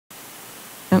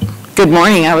Good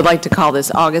morning. I would like to call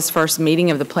this August 1st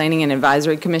meeting of the Planning and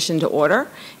Advisory Commission to order.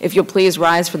 If you'll please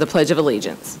rise for the Pledge of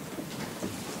Allegiance.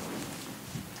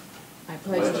 I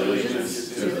pledge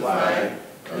allegiance to the flag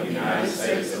of the United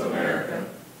States of America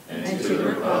and to the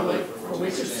republic for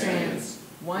which it stands,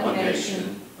 one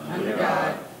nation, under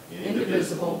God,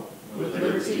 indivisible, with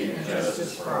liberty and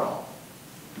justice for all.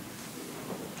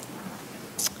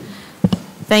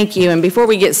 Thank you. And before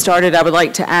we get started, I would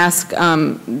like to ask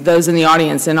those in the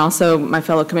audience and also my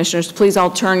fellow commissioners to please all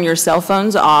turn your cell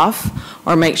phones off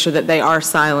or make sure that they are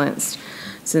silenced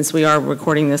since we are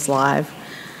recording this live.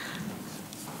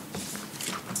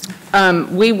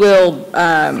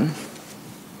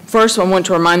 First, I want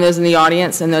to remind those in the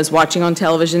audience and those watching on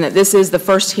television that this is the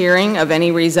first hearing of any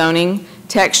rezoning,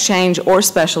 text change, or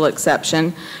special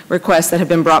exception requests that have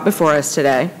been brought before us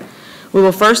today. We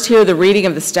will first hear the reading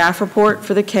of the staff report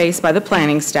for the case by the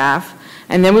planning staff,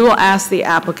 and then we will ask the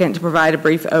applicant to provide a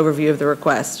brief overview of the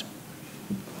request.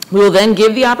 We will then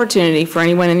give the opportunity for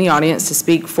anyone in the audience to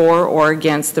speak for or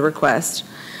against the request,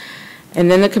 and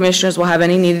then the commissioners will have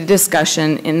any needed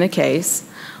discussion in the case.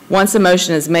 Once a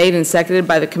motion is made and seconded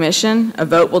by the commission, a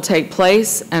vote will take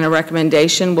place and a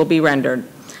recommendation will be rendered.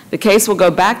 The case will go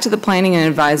back to the Planning and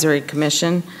Advisory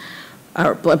Commission,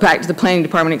 or back to the Planning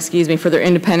Department, excuse me, for their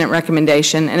independent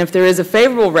recommendation. And if there is a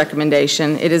favorable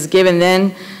recommendation, it is given,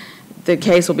 then the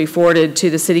case will be forwarded to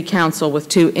the City Council with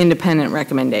 2 independent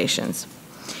recommendations.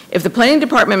 If the Planning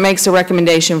Department makes a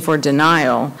recommendation for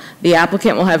denial, the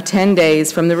applicant will have 10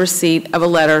 days from the receipt of a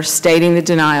letter stating the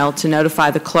denial to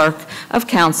notify the Clerk of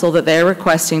Council that they are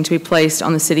requesting to be placed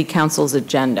on the City Council's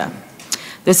agenda.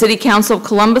 The City Council of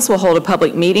Columbus will hold a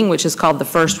public meeting, which is called the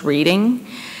first reading,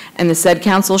 and the said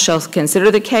council shall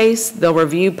consider the case. They'll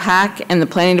review PAC and the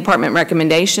Planning Department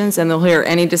recommendations, and they'll hear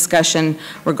any discussion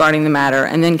regarding the matter.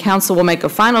 And then council will make a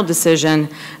final decision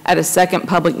at a second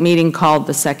public meeting called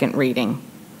the second reading.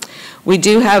 We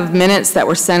do have minutes that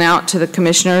were sent out to the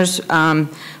commissioners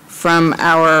from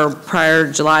our prior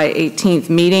July 18th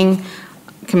meeting.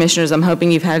 Commissioners, I'm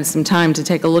hoping you've had some time to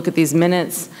take a look at these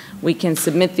minutes. We can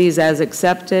submit these as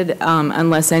accepted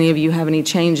unless any of you have any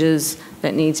changes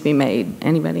that need to be made.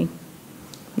 Anybody?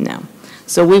 No.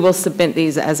 So we will submit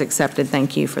these as accepted.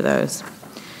 Thank you for those.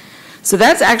 So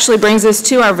that actually brings us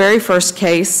to our very first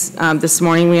case this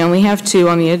morning. We only have 2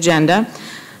 on the agenda.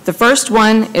 The first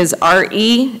one is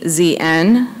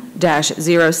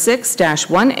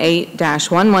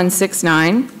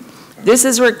REZN-06-18-1169. This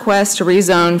is a request to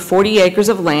rezone 40 acres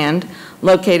of land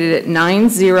located at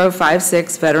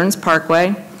 9056 Veterans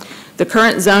Parkway. The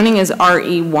current zoning is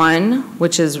RE1,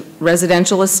 which is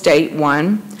Residential Estate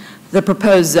 1. The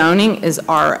proposed zoning is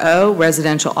RO,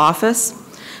 Residential Office.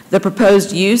 The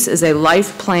proposed use is a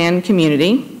life plan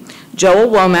community. Joel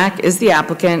Womack is the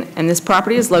applicant, and this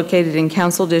property is located in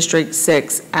Council District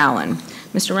 6, Allen.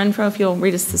 Mr. Renfro, if you'll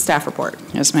read us the staff report.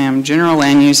 Yes, ma'am. General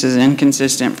land use is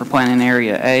inconsistent for planning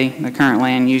area A. The current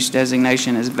land use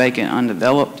designation is vacant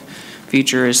undeveloped.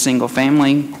 Future is single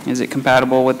family. Is it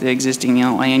compatible with the existing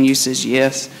land uses?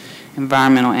 Yes.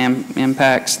 Environmental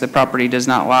impacts. The property does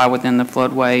not lie within the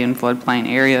floodway and floodplain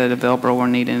area. The developer will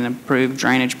need an approved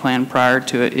drainage plan prior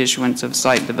to issuance of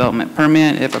site development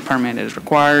permit if a permit is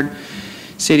required.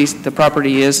 The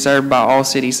property is served by all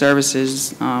city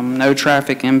services, no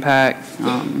traffic impact.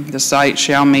 The site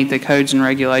shall meet the codes and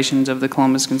regulations of the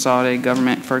Columbus Consolidated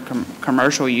Government for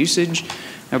commercial usage.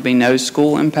 There will be no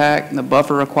school impact. The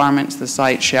buffer requirements, the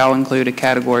site shall include a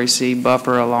Category C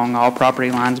buffer along all property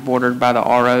lines bordered by the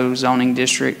RO zoning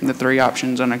district. The 3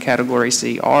 options under Category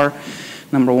C are: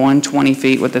 number 1, 20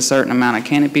 feet with a certain amount of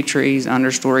canopy trees,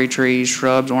 understory trees,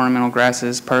 shrubs, ornamental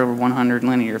grasses per 100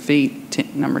 linear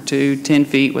feet. Number 2, 10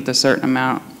 feet with a certain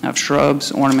amount of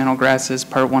shrubs, ornamental grasses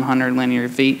per 100 linear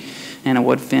feet, and a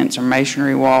wood fence or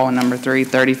masonry wall. And number 3,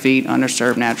 30 feet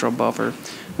undisturbed natural buffer.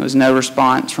 There was no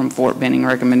response from Fort Benning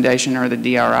recommendation or the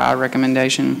DRI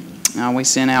recommendation. We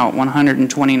sent out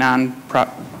 129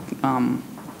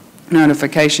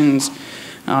 notifications.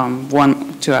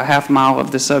 1 to a half mile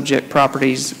of the subject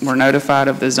properties were notified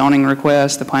of the zoning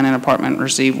request. The planning department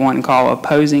received 1 call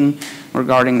opposing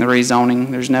regarding the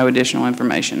rezoning. There's no additional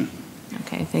information.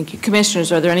 Okay, thank you. Commissioners,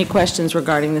 are there any questions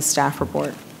regarding the staff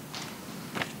report?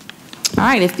 All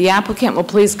right, if the applicant will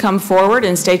please come forward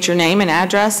and state your name and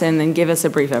address and then give us a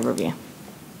brief overview.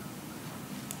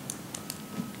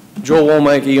 Joel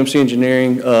Womack, EMC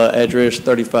Engineering, address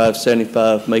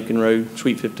 3575 Macon Road,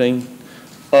 Suite 15.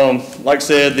 Like I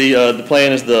said, the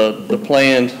plan is the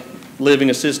planned living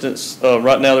assistance.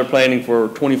 Right now they're planning for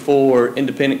 24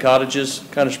 independent cottages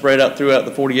kind of spread out throughout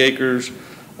the 40 acres,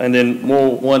 and then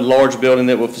one large building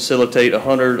that will facilitate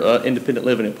 100 independent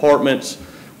living apartments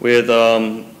with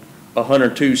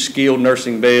 102 skilled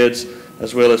nursing beds,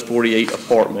 as well as 48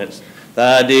 apartments. The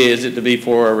idea is it to be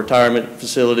for a retirement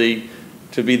facility,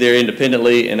 to be there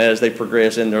independently, and as they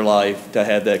progress in their life, to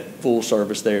have that full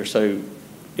service there. So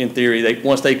in theory,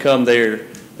 once they come there,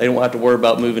 they don't have to worry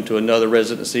about moving to another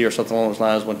residency or something along those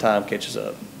lines when time catches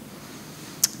up.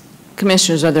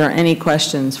 Commissioners, are there any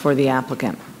questions for the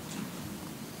applicant?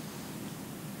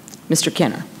 Mr.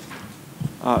 Kenner.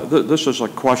 This is a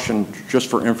question just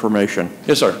for information.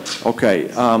 Yes, sir. Okay,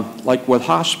 like with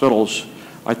hospitals,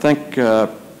 I think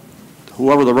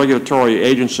whoever the regulatory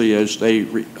agency is,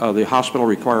 the hospital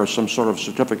requires some sort of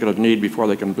certificate of need before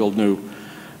they can build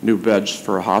new beds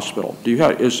for a hospital.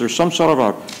 Is there some sort of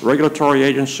a regulatory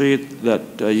agency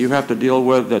that you have to deal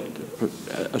with that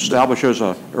establishes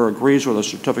or agrees with a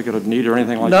certificate of need or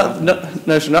anything like that?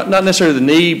 No, sir, not necessarily the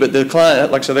need, but the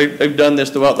client, like I said, they've done this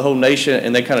throughout the whole nation,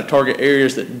 and they kind of target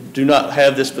areas that do not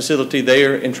have this facility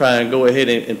there and try and go ahead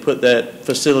and put that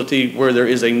facility where there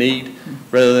is a need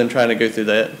rather than trying to go through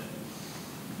that.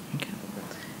 Okay.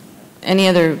 Any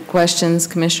other questions,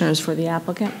 commissioners, for the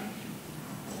applicant?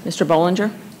 Mr.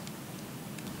 Bollinger?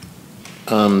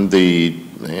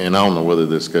 And I don't know whether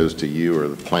this goes to you or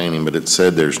the planning, but it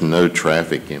said there's no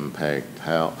traffic impact.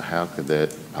 How could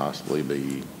that possibly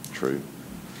be true?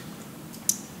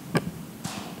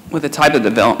 With the type of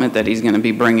development that he's going to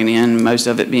be bringing in, most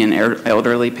of it being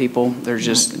elderly people, there's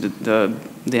just the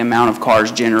amount of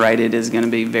cars generated is going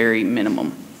to be very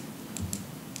minimum.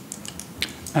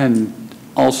 And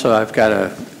also, I've got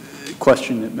a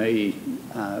question that may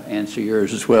answer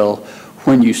yours as well.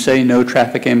 When you say no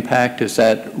traffic impact, does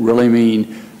that really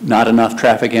mean not enough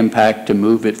traffic impact to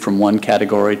move it from one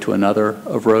category to another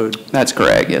of road? That's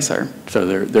correct, yes, sir. So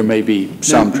there may be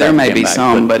some There may be impact,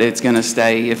 some, but it's going to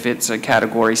stay. If it's a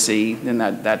category C, then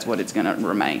that's what it's going to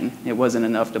remain. It wasn't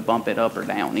enough to bump it up or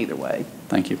down either way.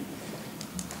 Thank you.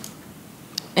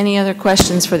 Any other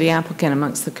questions for the applicant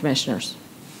amongst the commissioners?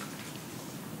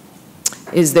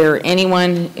 Is there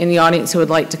anyone in the audience who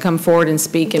would like to come forward and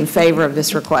speak in favor of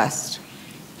this request?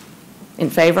 In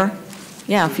favor?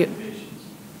 Yeah,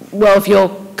 if you'll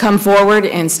come forward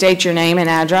and state your name and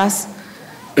address.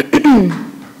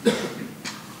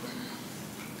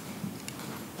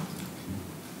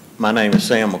 My name is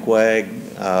Sam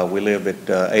McQuagg. We live at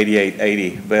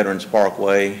 8880 Veterans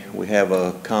Parkway. We have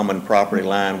a common property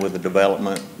line with the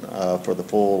development for the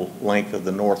full length of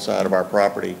the north side of our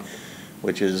property,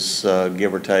 which is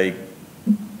give or take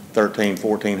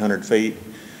 1,400 feet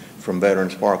from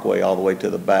Veterans Parkway all the way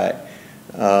to the back.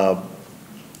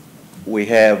 We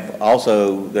have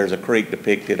also, there's a creek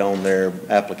depicted on their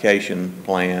application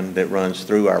plan that runs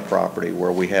through our property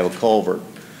where we have a culvert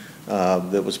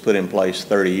that was put in place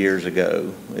 30 years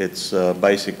ago. It's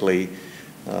basically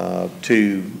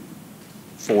two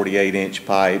 48-inch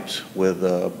pipes with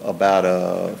about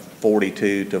a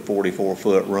 42 to 44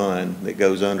 foot run that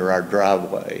goes under our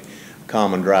driveway,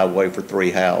 common driveway for 3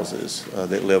 houses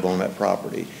that live on that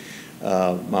property.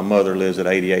 My mother lives at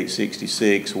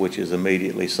 8866, which is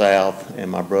immediately south,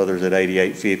 and my brother's at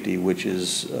 8850, which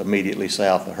is immediately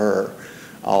south of her.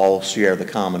 All share the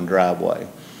common driveway.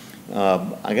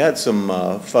 I got some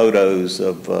photos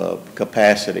of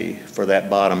capacity for that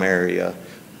bottom area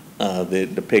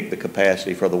that depict the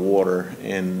capacity for the water,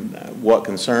 and what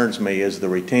concerns me is the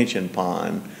retention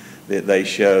pond that they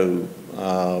show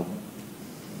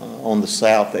on the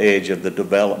south edge of the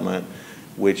development,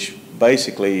 which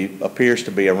basically appears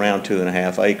to be around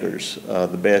 2.5 acres,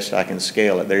 the best I can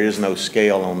scale it. There is no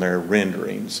scale on their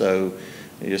rendering, so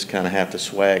you just kind of have to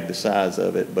swag the size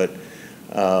of it. But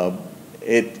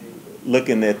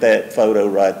looking at that photo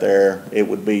right there, it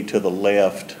would be to the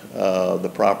left.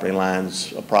 The property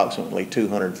line's approximately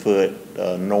 200 foot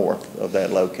north of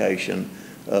that location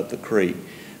up the creek.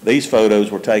 These photos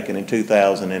were taken in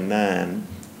 2009.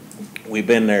 We've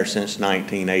been there since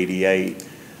 1988.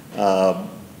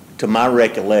 To my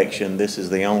recollection, this is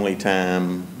the only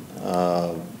time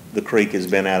the creek has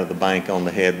been out of the bank on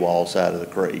the head wall side of the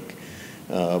creek.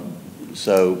 But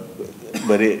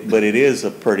it is a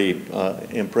pretty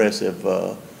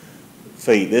impressive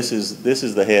feat. This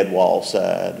is the head wall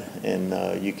side,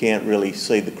 and you can't really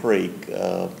see the creek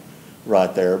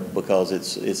right there because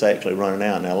it's actually running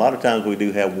out. Now a lot of times we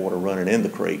do have water running in the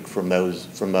creek from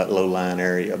that low line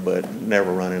area, but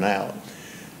never running out.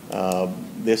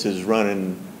 This is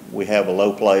running. We have a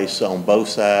low place on both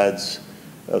sides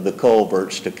of the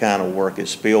culverts to kind of work as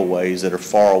spillways that are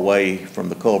far away from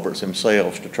the culverts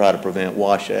themselves to try to prevent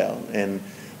washout. And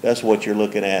that's what you're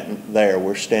looking at there.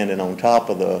 We're standing on top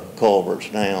of the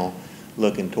culverts now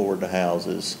looking toward the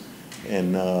houses.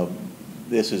 And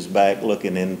this is back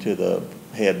looking into the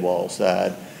head wall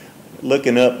side.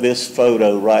 looking up this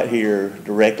photo right here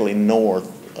directly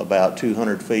north about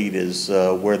 200 feet is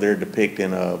where they're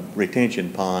depicting a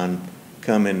retention pond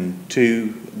coming to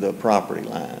the property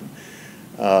line.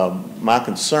 My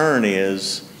concern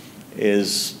is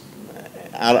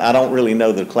I don't really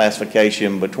know the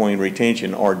classification between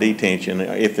retention or detention,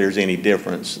 if there's any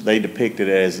difference. They depict it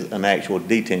as an actual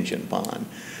detention pond.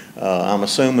 I'm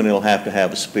assuming it'll have to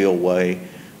have a spillway.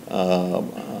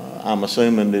 I'm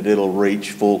assuming that it'll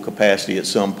reach full capacity at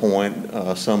some point,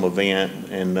 some event,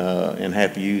 and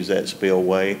have to use that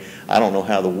spillway. I don't know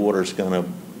how the water's going to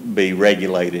be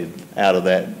regulated out of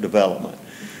that development.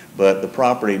 But the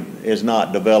property is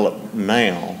not developed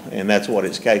now, and that's what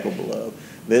it's capable of.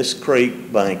 This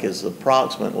creek bank is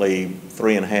approximately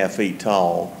 3.5 feet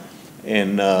tall,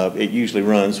 and it usually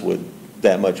runs with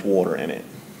that much water in it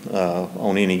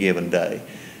on any given day.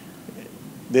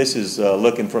 This is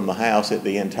looking from the house at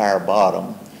the entire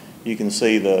bottom. You can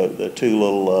see the two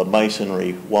little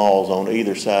masonry walls on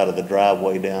either side of the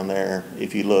driveway down there.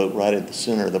 If you look right at the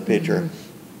center of the picture,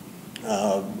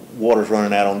 water's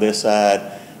running out on this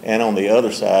side and on the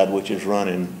other side, which is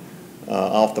running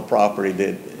off the property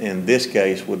that in this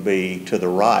case would be to the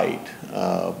right,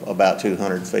 about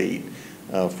 200 feet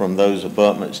from those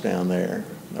abutments down there,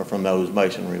 or from those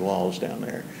masonry walls down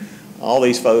there. All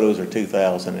these photos are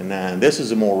 2009. This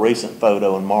is a more recent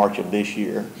photo in March of this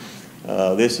year.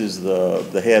 This is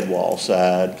the head wall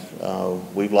side.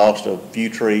 We've lost a few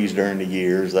trees during the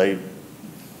years. They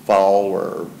fall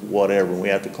or whatever, and we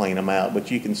have to clean them out.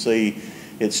 But you can see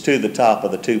it's to the top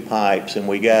of the two pipes, and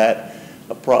we got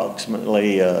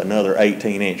approximately another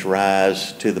 18-inch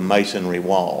rise to the masonry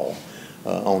wall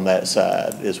on that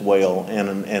side as well,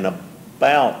 and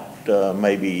about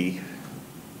maybe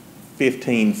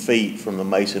 15 feet from the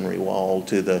masonry wall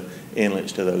to the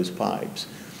inlets to those pipes.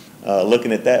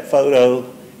 Looking at that photo,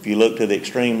 if you look to the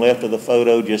extreme left of the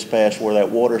photo, just past where that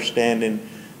water's standing,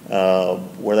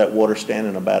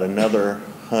 about another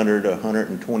 100 or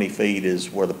 120 feet is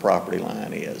where the property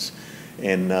line is.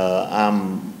 And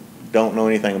don't know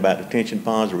anything about detention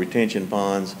ponds or retention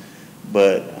ponds,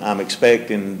 but I'm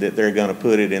expecting that they're going to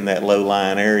put it in that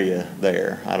low-lying area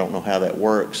there. I don't know how that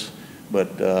works,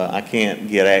 but I can't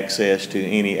get access to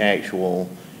any actual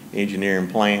engineering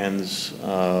plans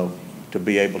to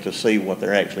be able to see what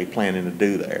they're actually planning to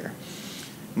do there.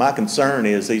 My concern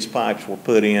is these pipes were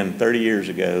put in 30 years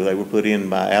ago. They were put in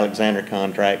by Alexander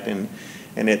Contracting,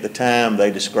 and at the time they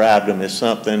described them as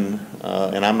something,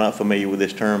 and I'm not familiar with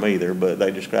this term either, but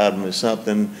they described them as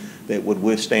something that would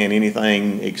withstand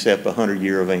anything except a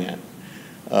 100-year event.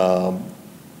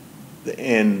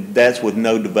 And that's with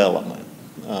no development.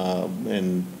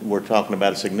 And we're talking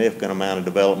about a significant amount of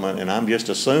development, and I'm just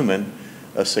assuming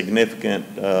a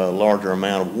significant larger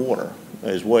amount of water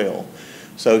as well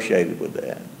associated with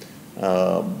that.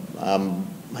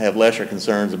 I have lesser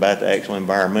concerns about the actual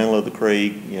environmental of the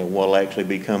creek, what will actually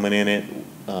be coming in it,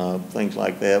 things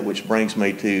like that, which brings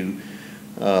me to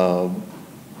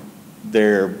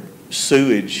their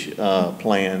sewage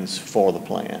plans for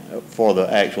the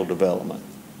actual development.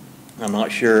 I'm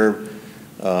not sure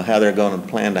how they're going to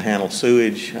plan to handle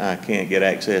sewage. I can't get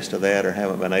access to that, or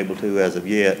haven't been able to as of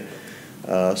yet.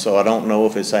 So I don't know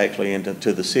if it's actually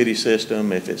into the city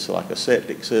system, if it's like a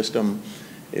septic system,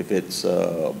 if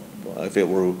it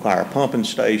will require a pumping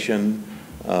station.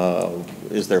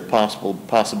 Is there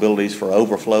possibilities for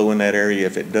overflow in that area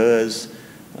if it does?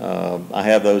 I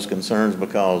have those concerns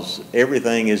because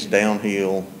everything is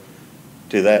downhill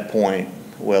to that point.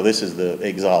 Well, this is the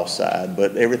exhaust side,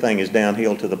 but everything is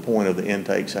downhill to the point of the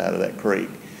intake side of that creek.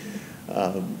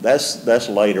 That's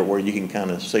later where you can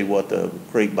kind of see what the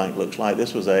creek bank looks like.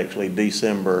 This was actually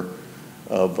December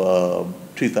of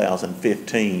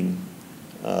 2015,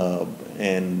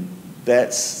 and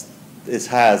that's as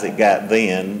high as it got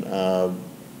then.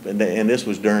 And this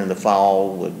was during the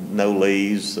fall with no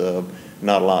leaves,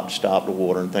 not a lot to stop the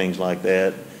water and things like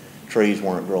that. Trees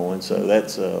weren't growing, so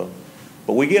that's.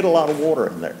 But we get a lot of water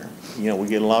in there. We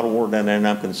get a lot of water down there, and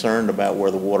I'm concerned about where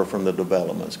the water from the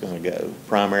development's going to go.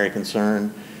 Primary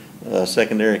concern.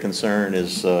 Secondary concern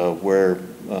is how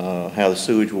the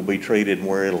sewage will be treated and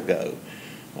where it'll go.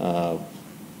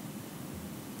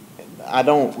 I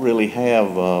don't really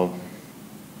have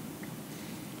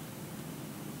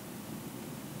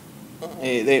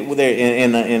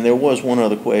and there was one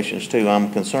other question too.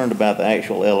 I'm concerned about the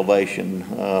actual elevation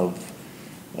of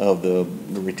the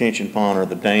retention pond or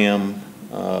the dam,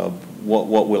 what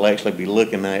we'll actually be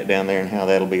looking at down there and how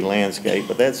that'll be landscaped.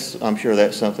 But I'm sure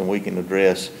that's something we can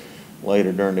address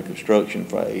later during the construction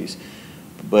phase.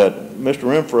 But Mr.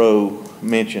 Renfro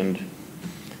mentioned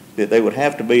that there would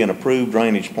have to be an approved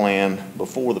drainage plan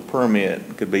before the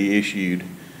permit could be issued.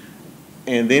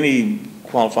 And then he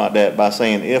qualified that by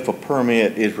saying if a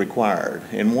permit is required.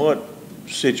 In what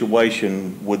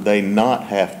situation would they not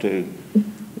have to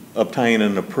obtain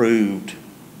an approved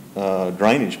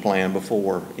drainage plan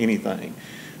before anything?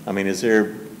 I mean, is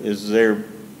that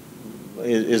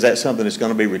something that's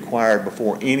going to be required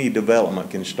before any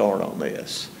development can start on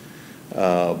this?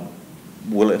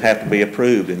 Will it have to be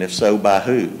approved, and if so, by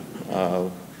who?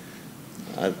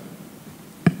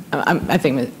 I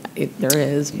think there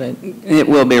is, but. It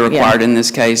will be required in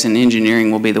this case, and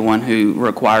engineering will be the one who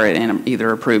require it and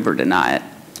either approve or deny it.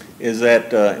 Is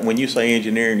that, when you say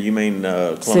engineering, you mean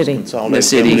Columbus City.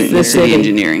 Consolidated? The city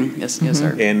engineering, yes,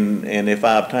 sir. And if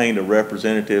I obtained a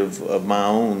representative of my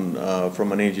own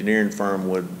from an engineering firm,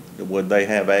 would they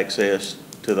have access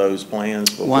to those plans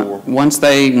before? Once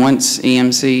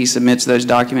EMC submits those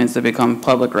documents, they become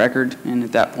public record, and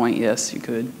at that point, yes, you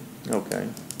could. Okay.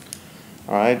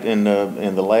 All right, and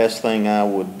the last thing I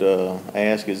would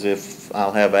ask is if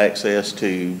I'll have access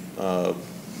to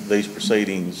these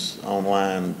proceedings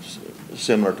online,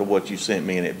 similar to what you sent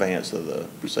me in advance of the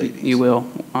proceedings. You will.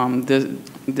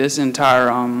 This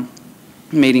entire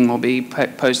meeting will be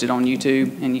posted on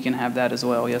YouTube, and you can have that as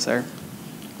well. Yes, sir.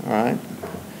 All right.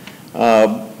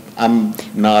 I'm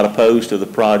not opposed to the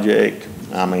project.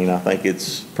 I mean, I think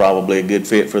it's probably a good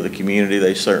fit for the community.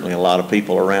 There's certainly a lot of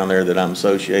people around there that I'm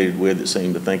associated with that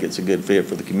seem to think it's a good fit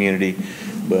for the community.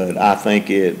 But I think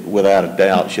it, without a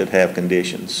doubt, should have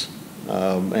conditions.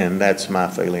 And that's my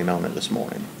feeling on it this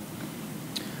morning.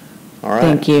 All right.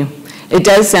 Thank you. It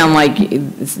does sound like,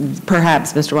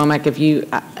 perhaps, Mr. Womack, if you,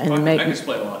 I can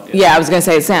explain a lot. Yeah, I was going to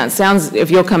say, it sounds, if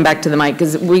you'll come back to the mic,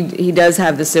 because he does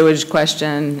have the sewage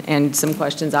question and some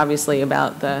questions, obviously,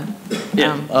 about the.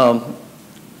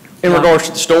 In regards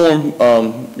to the storm,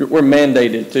 we're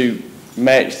mandated to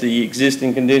match the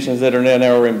existing conditions that are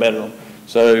now or in better.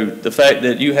 So the fact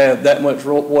that you have that much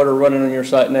water running on your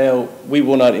site now, we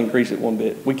will not increase it one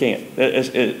bit. We can't.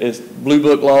 It's Blue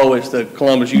Book law, it's the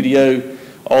Columbus UDO,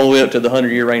 all the way up to the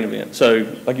 100-year rain event. So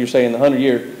like you're saying, the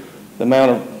 100-year, the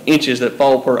amount of inches that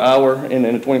fall per hour in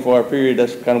a 24-hour period,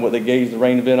 that's kind of what they gauge the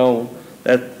rain event on.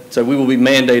 So we will be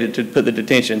mandated to put the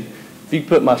detention. If you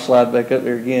put my slide back up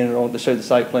there again to show the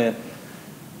site plan.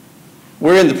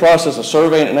 We're in the process of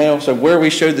surveying it now, so where we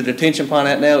show the detention pond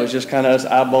at now is just kind of us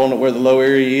eyeballing it where the low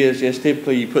area is. Yes,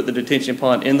 typically you put the detention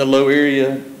pond in the low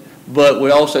area, but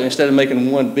we also, instead of making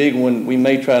one big one, we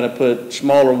may try to put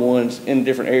smaller ones in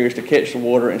different areas to catch the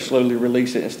water and slowly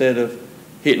release it instead of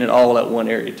hitting it all at one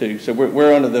area too. So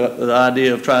we're under the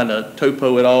idea of trying to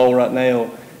topo it all right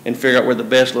now and figure out where the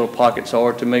best little pockets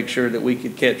are to make sure that we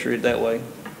could capture it that way.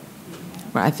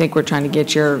 I think we're trying to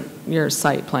get your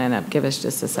site plan up. Give us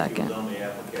just a second. It was on the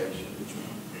application.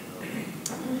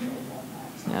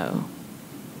 No.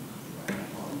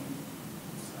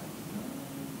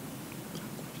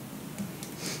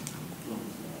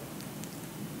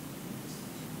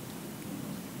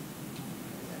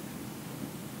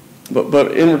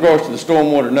 But in regards to the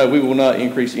stormwater, no, we will not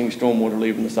increase any stormwater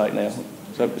leaving the site now.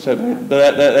 But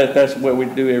that's what we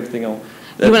do everything on.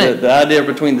 The idea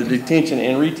between the detention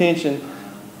and retention,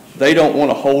 they don't want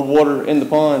to hold water in the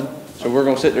pond, so we're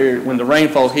going to sit there, when the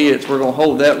rainfall hits, we're going to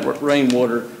hold that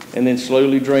rainwater and then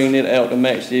slowly drain it out to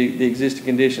match the existing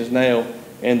conditions now,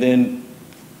 and then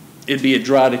it'd be a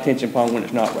dry detention pond when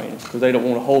it's not raining, because they don't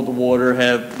want to hold the water,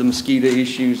 have the mosquito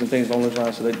issues and things along those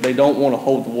lines, so they don't want to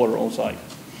hold the water on site.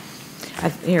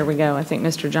 Here we go. I think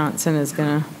Mr. Johnson is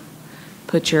going to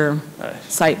put your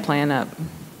site plan up.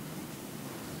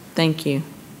 Thank you.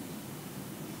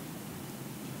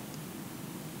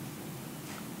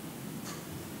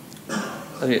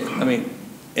 I mean,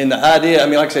 and the idea, I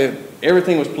mean, like I said,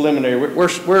 everything was preliminary.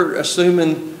 We're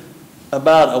assuming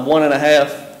about a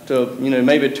 1.5 to,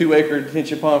 maybe a 2-acre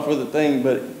detention pond for the thing,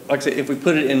 but like I said, if we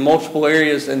put it in multiple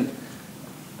areas, and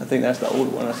I think that's the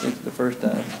older one I sent the first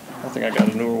time. I think I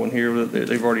got a newer one here, but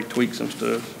they've already tweaked some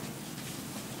stuff.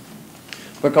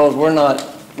 Because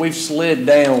we've slid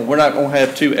down, we're not going to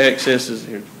have 2 accesses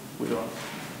here. We are.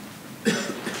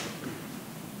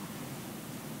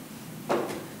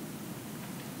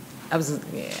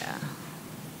 Yeah.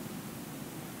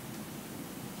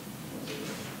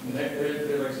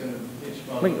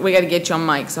 We got to get you on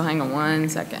mic, so hang on 1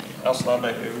 second. I'll slide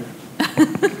back over.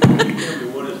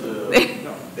 What is the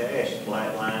dashed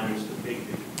flat line is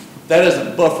depicted? That is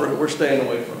a buffer that we're staying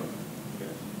away from.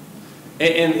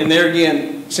 And there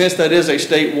again, since that is a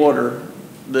state water,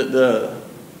 the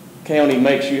county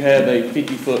makes you have a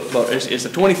 50-foot buffer. It's a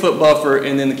 20-foot buffer,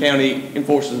 and then the county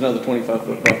enforces another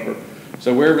 25-foot buffer.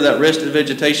 So wherever that rest of the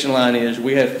vegetation line is,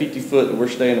 we have 50 foot that we're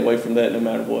staying away from that no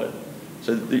matter what.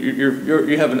 So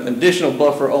you have an additional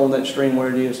buffer on that stream where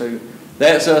it is. So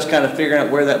that's us kind of figuring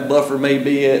out where that buffer may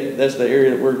be at. That's the area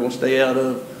that we're going to stay out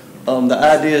of. The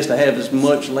idea is to have as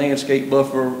much landscape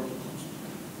buffer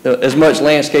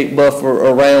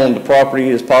around the property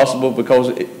as possible,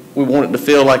 because we want it to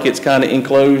feel like it's kind of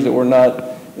enclosed, that we're not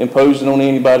imposing on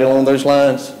anybody along those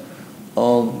lines.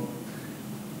 And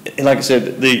like I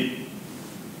said,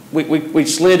 we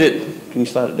slid it. Can you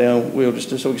slide it down, Will, just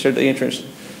so we can show the entrance?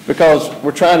 Because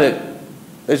we're trying to,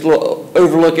 there's little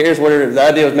overlook areas where the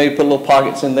idea was maybe put little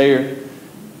pockets in there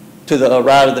to the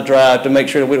right of the drive to make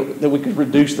sure that we could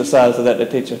reduce the size of that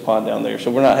detention pond down there.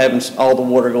 So we're not having all the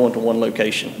water going to one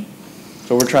location.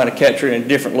 So we're trying to capture it in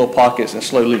different little pockets and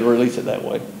slowly release it that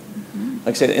way. Like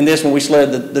I said, in this one, we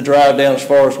slid the drive down as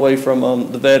far away from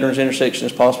the Veterans intersection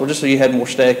as possible, just so you had more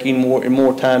stacking,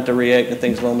 more time to react and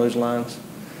things along those lines.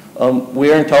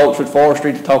 We are in talks with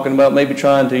Forestry talking about maybe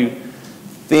trying to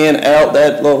thin out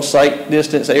that little sight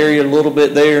distance area a little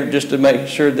bit there, just to make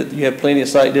sure that you have plenty of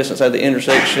sight distance at the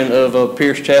intersection of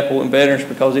Pierce Chapel and Veterans,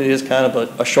 because it is kind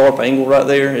of a sharp angle right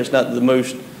there. It's not the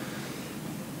most,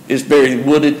 it's very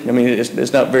wooded. I mean,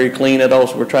 it's not very clean at all,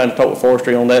 so we're trying to talk with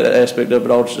Forestry on that aspect of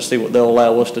it all, just to see what they'll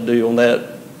allow us to do on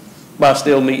that, by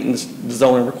still meeting the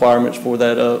zoning requirements for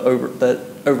that, that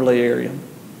overlay area.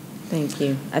 Thank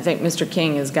you. I think Mr.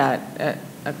 King has got a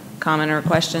comment or a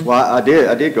question? Well, I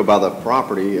did go by the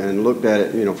property and looked at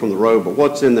it, from the road, but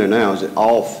what's in there now? Is it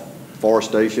off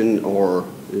forestation, or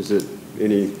is it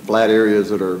any flat areas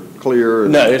that are clear?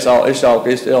 No, it's all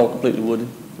completely wooded.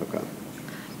 Okay.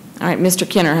 All right, Mr.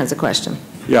 Kenner has a question.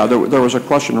 Yeah, there was a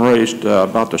question raised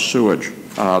about the sewage.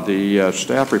 The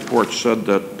staff report said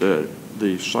that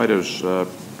the site is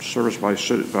serviced by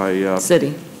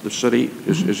city. The city.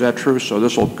 Is that true? So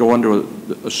this will go into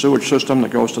a sewage system that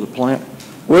goes to the plant?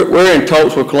 We're in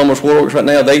talks with Columbus Waterworks right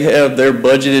now. They have their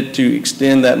budgeted to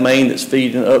extend that main that's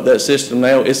feeding up that system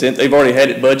now. They've already had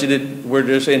it budgeted. We're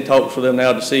just in talks with them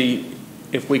now to see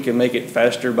if we can make it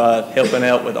faster by helping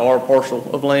out with our parcel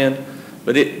of land.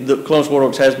 But the Columbus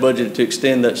Waterworks has budgeted to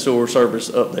extend that sewer service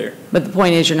up there. But the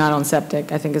point is, you're not on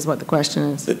septic, I think is what the question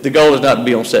is. The goal is not to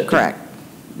be on septic. Correct.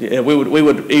 Yeah, we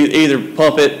would either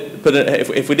pump it,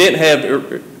 if we didn't have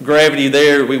gravity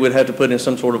there, we would have to put in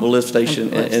some sort of a lift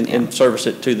station and service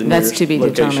it to the nearest That's to be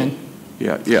location.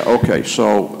 determined. Yeah, okay.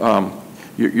 So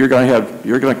you're going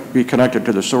to be connected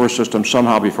to the sewer system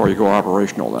somehow before you go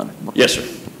operational then? Yes, sir.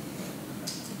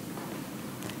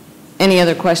 Any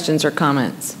other questions or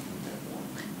comments?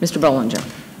 Mr. Bollinger.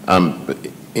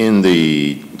 In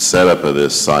the setup of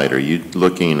this site, are you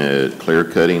looking at clear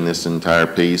cutting this entire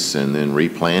piece and then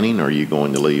replanting, or are you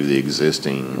going to leave the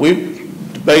existing?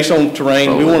 Based on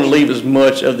terrain, we want to leave as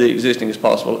much of the existing as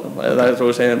possible. That's what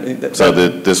I'm saying. So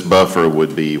this buffer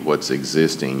would be what's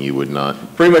existing, you would not?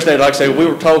 Pretty much, like I say, we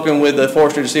were talking with the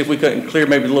forester to see if we couldn't clear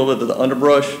maybe a little bit of the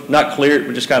underbrush. Not clear it,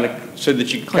 but just kind of so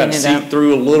that you can kind of see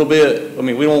through a little bit. I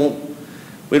mean, we don't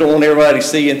want everybody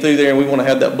seeing through there, and we want to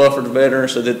have that buffer to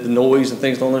veterans so that the noise and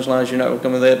things along those lines, you're not going to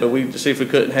come to that. But we to see if we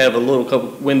couldn't have a little couple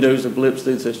windows or blips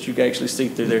through so that you can actually see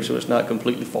through there, so it's not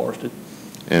completely forested.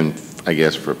 And I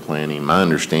guess for planning, my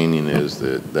understanding is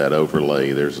that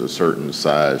overlay, there's a certain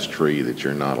size tree that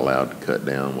you're not allowed to cut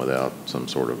down without some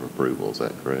sort of approval. Is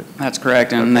that correct? That's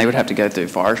correct, and they would have to go through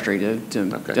forestry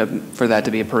for that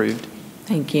to be approved.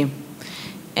 Thank you.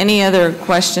 Any other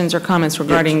questions or comments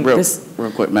regarding this?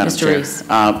 Real quick, Madam Mr. Chair. Reese.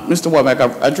 Mr. Womack,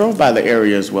 I drove by the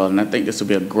area as well, and I think this will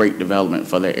be a great development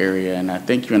for the area, and I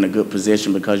think you're in a good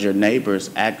position because your neighbors,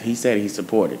 he said he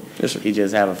supported. Yes, sir. He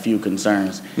just have a few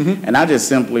concerns. And I just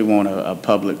simply want a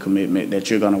public commitment that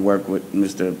you're going to work with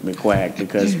Mr. McQuack,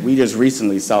 because we just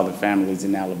recently saw the families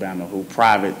in Alabama who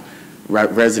private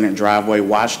resident driveway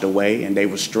washed away, and they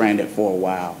were stranded for a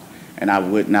while. And I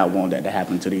would not want that to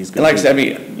happen to these And like I said, I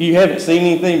mean, you haven't seen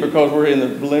anything because we're in the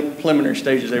preliminary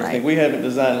stages of everything. Right. We haven't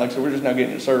designed, like I said, we're just now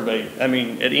getting it surveyed. I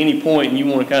mean, at any point, and you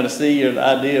want to kind of see the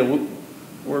idea,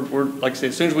 we're like I said,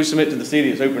 as soon as we submit to the city,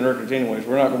 it's open records anyways.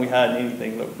 We're not going to be hiding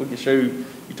anything. Look, we can show you,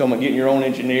 you're talking about getting your own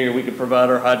engineer. We could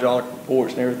provide our hydraulic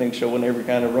reports and everything showing every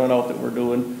kind of runoff that we're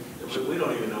doing. We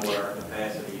don't even know what our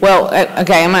capacity is. Well,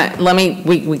 okay,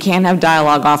 we can't have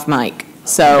dialogue off mic.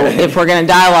 So if we're going to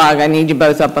dialogue, I need you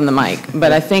both up on the mic.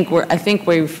 But I think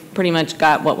we've pretty much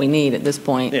got what we need at this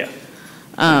point. Yeah.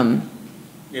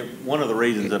 One of the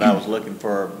reasons that I was looking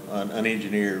for an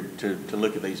engineer to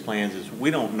look at these plans is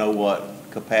we don't know what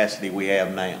capacity we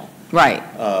have now. Right.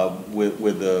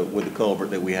 With the culvert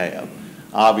that we have.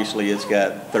 Obviously, it's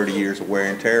got 30 years of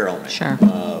wear and tear on it. Sure.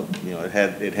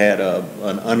 It had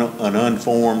an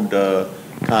unformed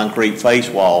concrete face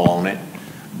wall on it,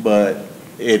 but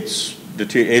it's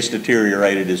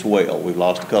deteriorated as well. We've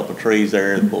lost a couple of trees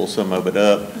there and pulled some of it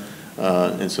up,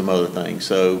 and some other things.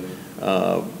 So,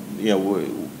 you know,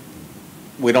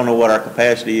 we don't know what our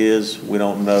capacity is. We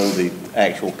don't know the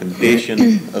actual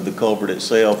condition of the culvert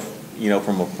itself, you know,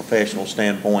 from a professional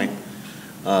standpoint.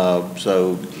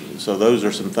 So those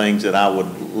are some things that I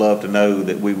would love to know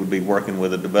that we would be working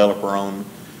with a developer on,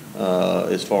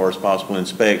 as far as possible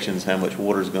inspections, how much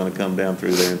water is going to come down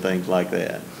through there and things like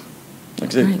that. Like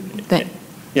I said,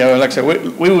 you know, like I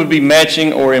said, we would be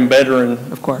matching or embedding,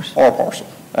 of course, our parcel.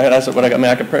 That's what I mean.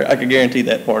 I could guarantee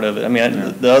that part of it. I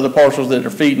mean, the other parcels that are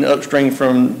feeding upstream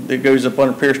from that goes up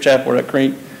under Pierce Chapel or that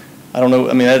creek, I don't know.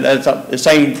 I mean, that's the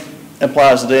same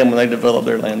applies to them when they develop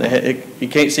their land. You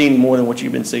can't see any more than what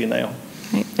you've been seeing now.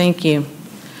 Right, thank you.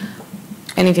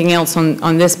 Anything else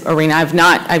on this arena?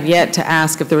 I've yet to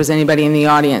ask if there was anybody in the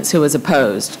audience who was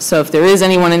opposed. So if there is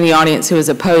anyone in the audience who is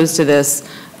opposed to this,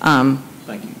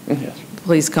 Thank you. Yes.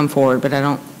 please come forward, but I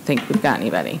don't think we've got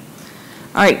anybody.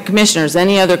 All right, commissioners,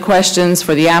 any other questions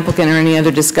for the applicant or any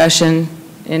other discussion?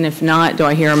 And if not, do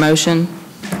I hear a motion?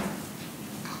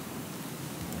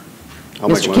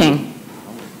 Mr. King.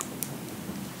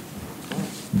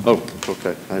 Oh,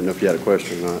 okay. I didn't know if you had a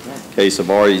question or not. Case of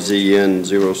REZN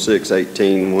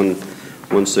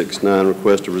 06181169,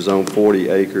 request to rezone 40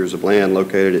 acres of land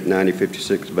located at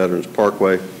 9056 Veterans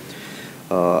Parkway.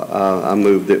 I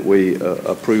move that we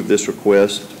approve this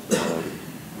request.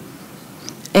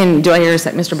 And do I hear a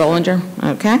second, Mr. Bollinger?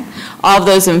 Okay. All of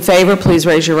those in favor, please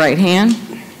raise your right hand.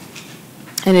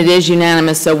 And it is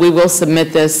unanimous, so we will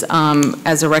submit this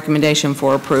as a recommendation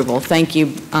for approval. Thank you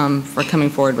for coming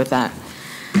forward with that.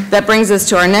 That brings us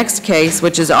to our next case,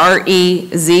 which is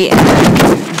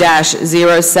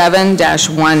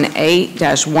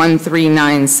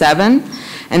REZN-07-18-1397.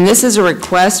 And this is a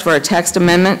request for a text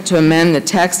amendment to amend the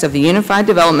text of the Unified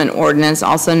Development Ordinance,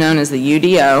 also known as the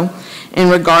UDO, in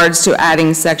regards to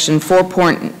adding section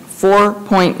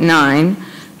 4.9,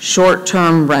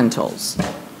 short-term rentals.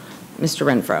 Mr.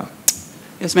 Renfro.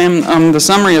 Yes, ma'am. The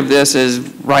summary of this is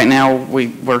right now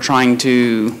we're trying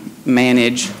to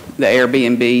manage the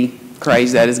Airbnb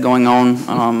craze that is going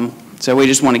on. So we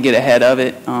just want to get ahead of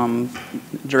it.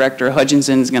 Director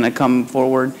Hutchinson is going to come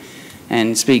forward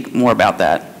and speak more about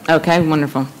that. Okay,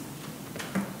 wonderful.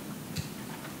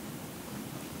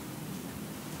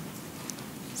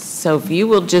 So if you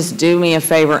will just do me a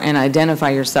favor and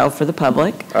identify yourself for the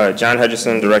public. John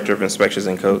Hutchinson, Director of Inspections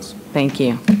and Codes. Thank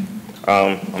you.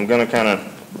 I'm going to kind of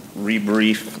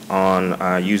rebrief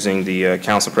on using the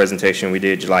council presentation we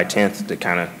did July 10th to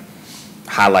kind of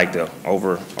highlight the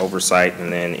oversight, and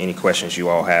then any questions you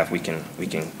all have, we can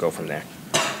go from there.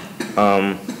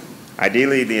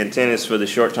 Ideally, the intent is for the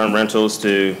short-term rentals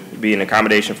to be an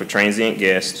accommodation for transient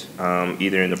guests,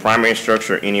 either in the primary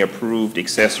structure or any approved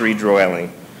accessory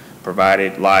dwelling,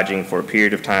 provided lodging for a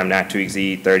period of time not to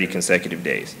exceed 30 consecutive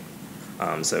days.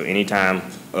 So anytime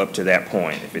up to that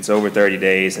point. If it's over 30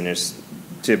 days, and there's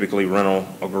typically rental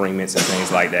agreements and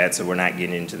things like that, so we're not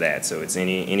getting into that. So it's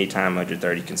any time under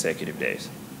 30 consecutive days.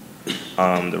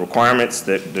 The requirements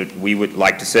that we would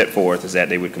like to set forth is that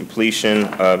they would completion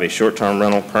of a short-term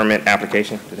rental permit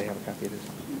application. Do they have a copy of this?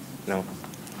 No?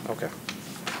 Okay.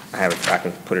 I have it. I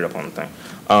can put it up on the thing.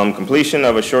 Completion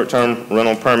of a short-term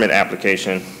rental permit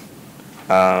application,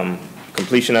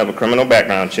 completion of a criminal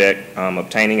background check,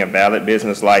 obtaining a valid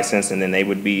business license, and then they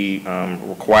would be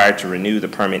required to renew the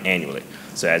permit annually.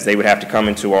 So as they would have to come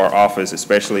into our office,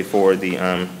 especially for the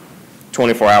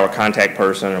 24-hour contact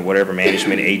person or whatever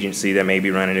management agency that may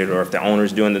be running it, or if the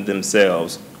owner's doing it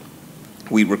themselves,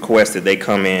 we request that they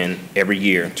come in every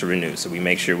year to renew. So we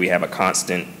make sure we have a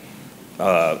constant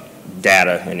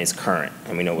data and it's current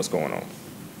and we know what's going on.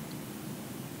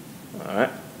 All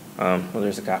right. Well,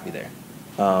 there's a copy there.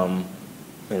 And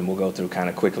we'll go through kind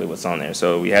of quickly what's on there.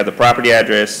 So we have the property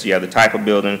address, you have the type of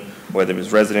building, whether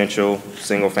it's residential,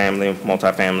 single family,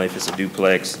 multifamily, if it's a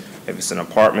duplex, if it's an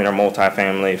apartment or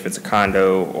multifamily, if it's a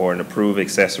condo or an approved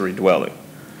accessory dwelling.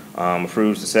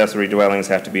 Approved accessory dwellings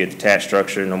have to be a detached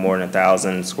structure, no more than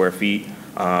 1,000 square feet,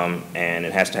 and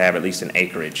it has to have at least an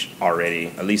acreage already,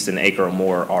 at least an acre or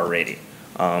more already.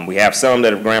 We have some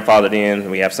that are grandfathered in,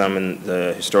 and we have some in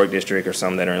the historic district or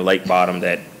some that are in Lake Bottom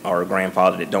that are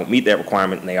grandfathered that don't meet that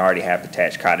requirement, and they already have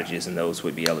detached cottages, and those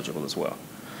would be eligible as well.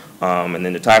 And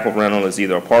then the type of rental is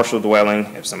either a partial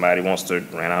dwelling, if somebody wants to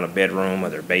rent out a bedroom or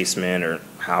their basement or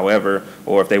however,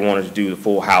 or if they wanted to do the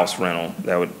full house rental,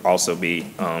 that would also be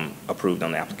approved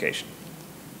on the application.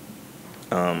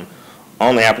 On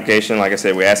the application, like I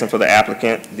said, we're asking for the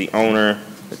applicant, the owner,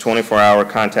 the 24-hour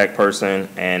contact person,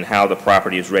 and how the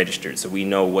property is registered. So we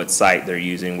know what site they're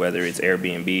using, whether it's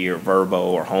Airbnb or Vrbo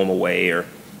or HomeAway or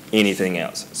anything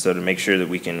else. So to make sure that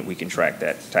we can track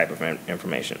that type of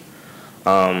information.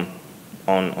 On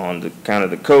the kind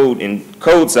of the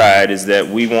code side is that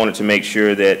we wanted to make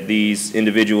sure that these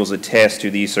individuals attest to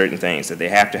these certain things, that they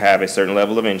have to have a certain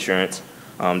level of insurance,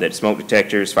 that smoke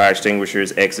detectors, fire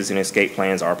extinguishers, exits and escape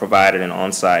plans are provided and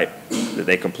on site, that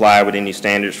they comply with any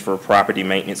standards for property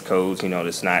maintenance codes,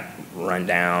 that's not run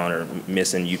down or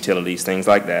missing utilities, things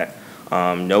like that.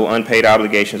 No unpaid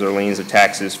obligations or liens or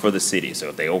taxes for the city. So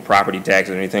if they owe property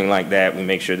taxes or anything like that, we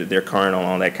make sure that they're current on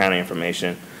all that kind of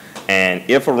information. And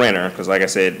if a renter, because like I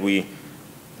said, we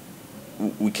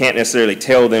can't necessarily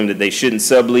tell them that they shouldn't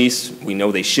sublease. We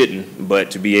know they shouldn't,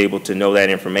 but to be able to know that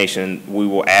information, we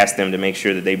will ask them to make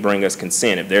sure that they bring us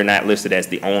consent. If they're not listed as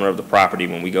the owner of the property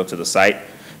when we go to the site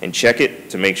and check it,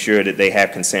 to make sure that they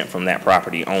have consent from that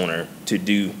property owner to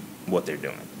do what they're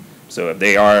doing. So if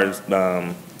they are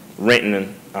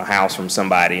renting a house from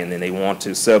somebody and then they want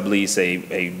to sublease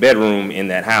a bedroom in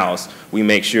that house, we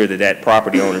make sure that that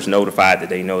property owner is notified, that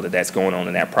they know that that's going on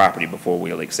in that property before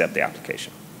we'll accept the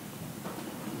application.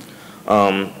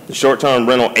 The short-term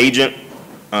rental agent,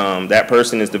 that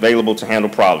person is available to handle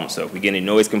problems. So if we get any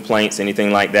noise complaints,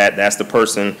 anything like that, that's the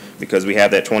person, because we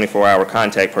have that 24-hour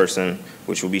contact person,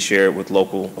 which will be shared with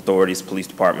local authorities, police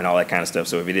department, all that kind of stuff.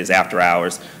 So if it is after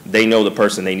hours, they know the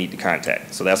person they need to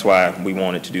contact. So that's why we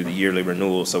wanted to do the yearly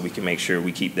renewal, so we can make sure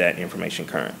we keep that information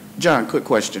current. John, quick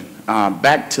question.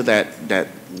 Back to that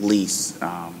lease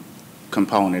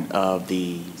component of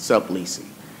the subleasing.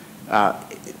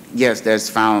 Yes, that's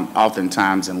found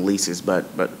oftentimes in leases, but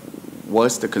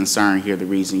what's the concern here, the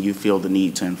reason you feel the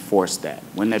need to enforce that?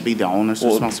 Wouldn't that be the owner's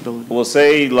responsibility? Well,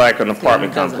 say like an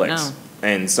apartment complex,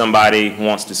 and somebody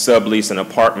wants to sublease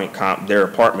an their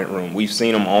apartment room. We've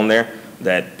seen them on there,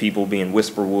 that people be in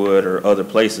Whisperwood or other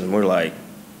places, and we're like,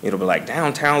 it'll be like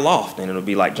downtown loft, and it'll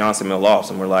be like Johnson Mill Lofts,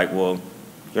 and we're like, well,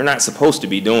 you're not supposed to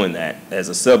be doing that as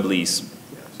a sublease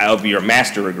of your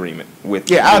master agreement with.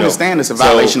 Yeah, I understand it's a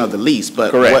violation of the lease,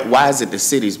 but why is it the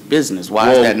city's business?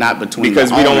 Why is that not between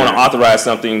because we don't want to authorize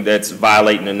something that's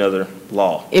violating another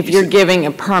law. If you're giving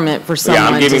a permit for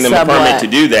someone to sublet. Yeah, I'm giving them a permit to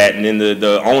do that, and then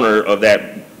the owner of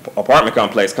that apartment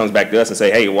complex comes back to us and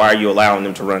say, hey, why are you allowing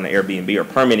them to run an Airbnb or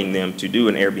permitting them to do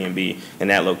an Airbnb in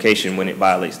that location when it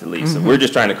violates the lease? So we're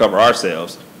just trying to cover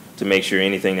ourselves to make sure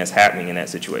anything that's happening in that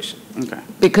situation. Okay.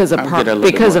 Because of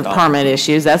permit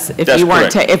issues. That's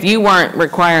if you weren't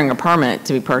requiring a permit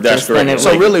to be purchased. Then it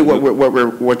so really,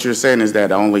 what you're saying is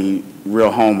that only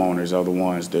real homeowners are the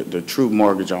ones, the true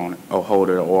mortgage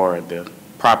holder or the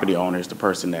property owner is the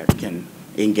person that can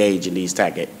engage in these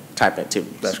type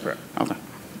activities. That's correct. Okay.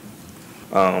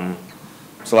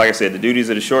 So like I said, the duties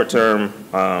of the short-term,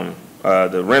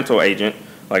 the rental agent,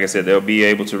 like I said, they'll be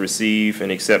able to receive and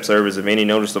accept service of any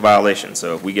notice of violation.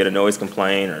 So if we get a noise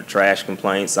complaint or trash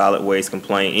complaint, solid waste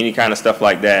complaint, any kind of stuff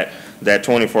like that, that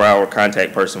 24-hour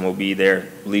contact person will be their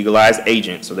legalized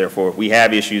agent. So therefore, if we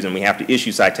have issues and we have to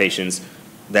issue citations,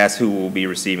 that's who will be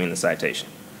receiving the citation.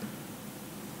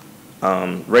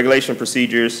 Regulation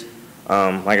procedures,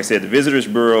 like I said, the Visitors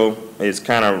Bureau is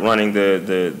kind of running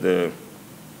the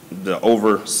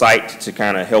oversight to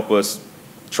kind of help us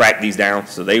track these down.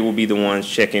 So they will be the ones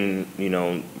checking,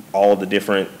 all the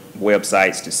different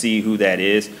websites to see who that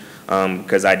is.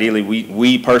 Because ideally,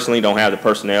 we personally don't have the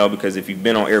personnel, because if you've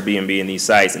been on Airbnb in these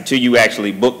sites, until you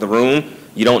actually book the room,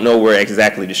 you don't know where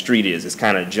exactly the street is. It's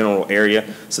kind of a general area.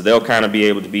 So they'll kind of be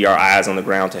able to be our eyes on the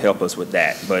ground to help us with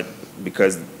that. But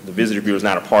because the Visitor Bureau is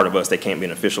not a part of us, they can't be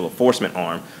an official enforcement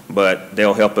arm, but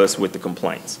they'll help us with the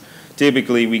complaints.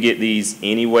 Typically, we get these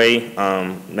anyway,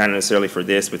 not necessarily for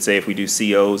this, but say if we do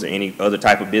COs or any other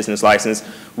type of business license,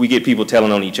 we get people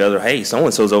telling on each other, hey,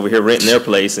 so-and-so's over here renting their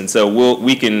place, and so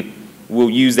we'll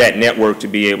use that network to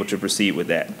be able to proceed with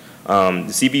that.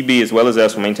 The CBB, as well as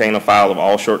us, will maintain a file of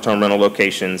all short-term rental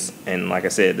locations, and like I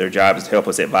said, their job is to help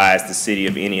us advise the city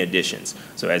of any additions.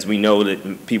 So as we know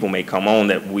that people may come on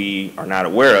that we are not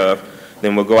aware of,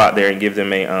 then we'll go out there and give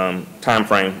them a time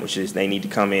frame, which is they need to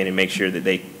come in and make sure that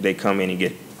they come in and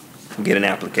get an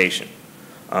application.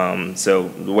 So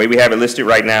the way we have it listed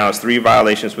right now is 3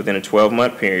 violations within a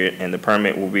 12-month period, and the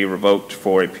permit will be revoked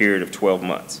for a period of 12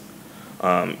 months.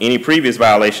 Any previous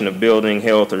violation of building,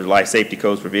 health, or life safety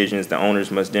codes provisions, the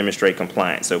owners must demonstrate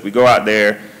compliance. So if we go out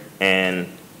there and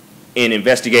in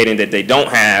investigating that they don't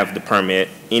have the permit,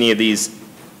 any of these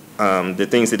the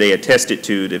things that they attested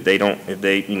to, that they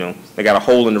got a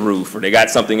hole in the roof or they got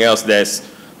something else that's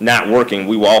not working,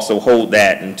 we will also hold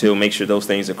that until make sure those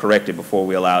things are corrected before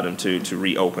we allow them to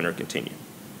reopen or continue.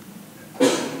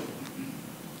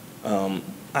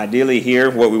 Ideally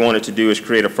here, what we wanted to do is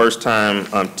create a first time,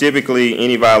 typically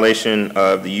any violation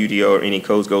of the UDO or any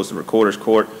codes goes to recorder's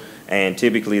court, and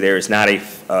typically there is not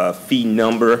a fee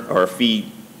number or a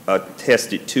fee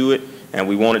attested to it, and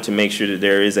we wanted to make sure that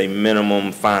there is a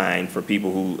minimum fine for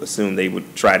people who assume they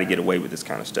would try to get away with this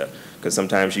kind of stuff. Because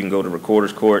sometimes you can go to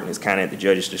recorder's court and it's kind of at the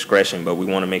judge's discretion, but we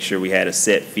want to make sure we had a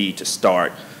set fee to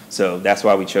start. So that's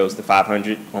why we chose the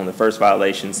 $500 on the first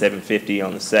violation, $750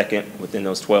 on the second within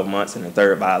those 12 months, and the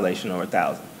third violation over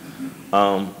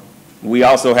 $1,000. We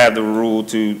also have the rule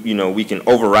to, you know, we can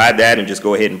override that and just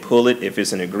go ahead and pull it if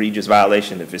it's an egregious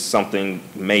violation, if it's something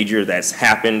major that's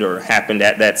happened or happened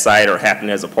at that site or happened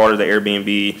as a part of the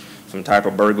Airbnb, some type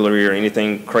of burglary or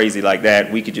anything crazy like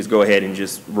that, we could just go ahead and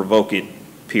just revoke it,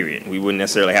 period. We wouldn't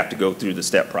necessarily have to go through the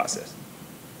step process.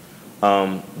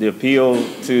 The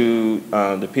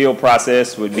appeal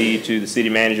process would be to the city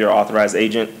manager or authorized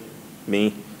agent,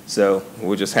 me. So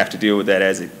we'll just have to deal with that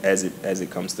as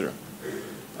it comes through.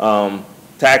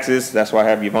 Taxes, that's why I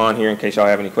have Yvonne here in case y'all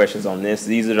have any questions on this.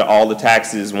 These are all the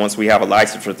taxes once we have a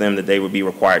license for them that they would be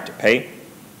required to pay.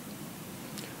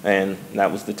 And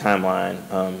that was the timeline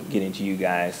getting to you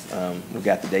guys. We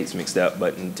got the dates mixed up,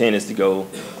 but intent is to go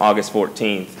August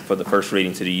 14th for the first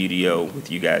reading to the UDO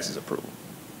with you guys' approval.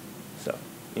 So,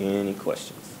 any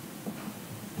questions?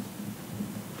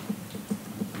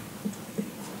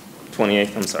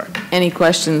 28th, I'm sorry. Any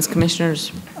questions,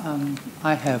 commissioners?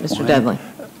 I have Mr. one. Dudley.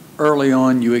 Early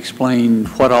on, you explained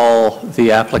what all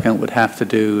the applicant would have to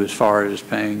do as far as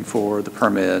paying for the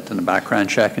permit and the background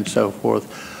check and so forth.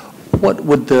 What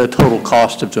would the total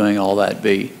cost of doing all that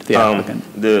be to the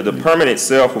applicant? The permit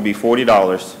itself will be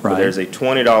 $40, but Right. there's a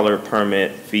 $20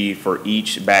 permit fee for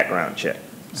each background check.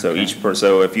 So Okay.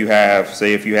 so if you have,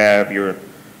 say if you have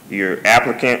your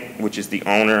applicant, which is the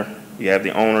owner, you have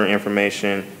the owner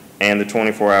information and the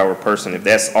 24-hour person. If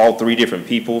that's all three different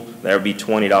people, that would be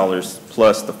 $20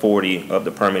 plus the 40 of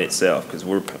the permit itself, because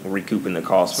we're recouping the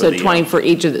cost for So the. 20 for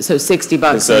each of the, so 60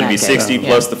 bucks So in it'd be that case. 60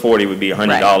 plus the 40 would be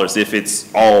 $100 if it's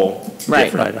all Right.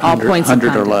 different. Right, All points of 100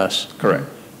 or contact. less. Correct.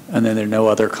 And then there are no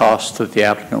other costs that the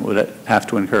applicant would have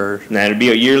to incur? Now, it'd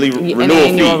be a yearly An renewal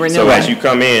annual fee. So renewal. as you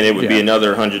come in, it would be Yeah.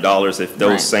 another $100. If those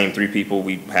Right. same three people,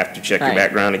 we'd have to check your Right.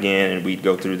 background again, and we'd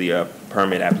go through the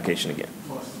permit application again.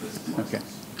 Okay.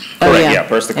 Oh, Correct, yeah,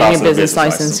 first the And cost your of the business business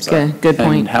license, license, I'm sorry. good And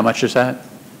point. how much is that?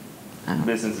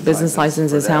 Business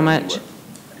license is how much?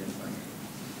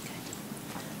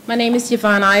 My name is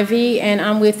Yvonne Ivy, and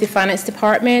I'm with the Finance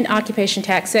Department, Occupation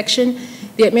Tax Section.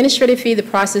 The administrative fee to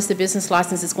process the business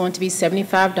license is going to be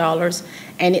 $75,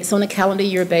 and it's on a calendar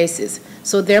year basis.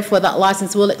 So therefore, that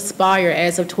license will expire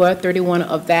as of 12/31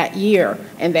 of that year,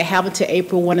 and they have until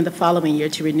April 1 of the following year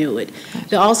to renew it.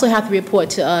 They also have to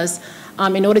report to us,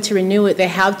 in order to renew it, they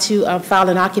have to file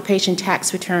an occupation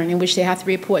tax return in which they have to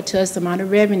report to us the amount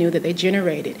of revenue that they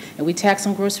generated, and we tax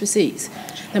on gross receipts.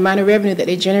 The amount of revenue that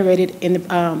they generated in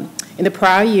the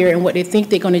prior year and what they think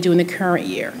they're going to do in the current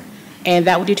year. And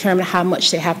that will determine how much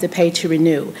they have to pay to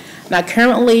renew. Now,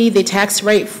 currently, the tax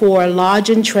rate for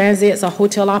lodging, transits, or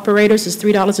hotel operators is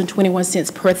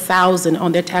 $3.21 per thousand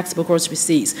on their taxable gross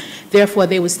receipts. Therefore,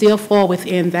 they would still fall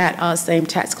within that same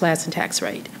tax class and tax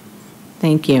rate.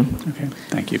 Thank you. Okay,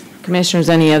 thank you. Commissioners,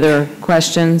 any other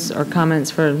questions or comments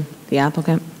for the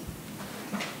applicant?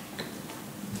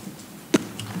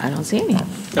 I don't see any.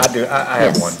 I do, I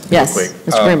have one real Yes, quick.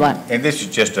 Mr. Greenblatt. And this is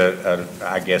just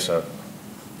I guess, a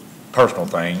personal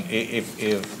thing.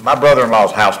 If my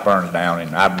brother-in-law's house burns down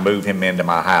and I move him into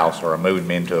my house, or I move him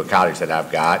into a cottage that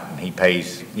I've got, and he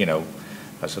pays, you know,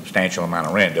 a substantial amount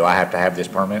of rent, do I have to have this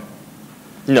permit?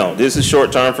 No, this is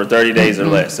short term for 30 days or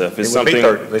less. So if it's It would be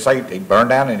something, 30. Let's say he burned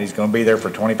down and he's gonna be there for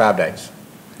 25 days.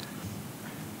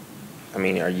 I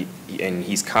mean, and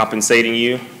he's compensating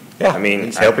you? Yeah, I mean,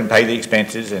 he's helping pay the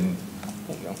expenses and.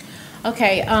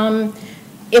 Okay,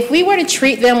 if we were to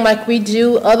treat them like we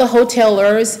do other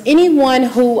hotelers, anyone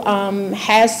who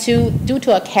has to, due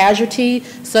to a casualty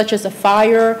such as a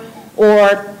fire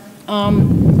or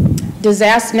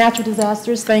natural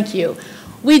disasters, thank you,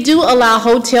 we do allow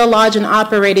hotel lodging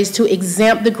operators to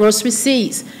exempt the gross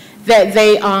receipts that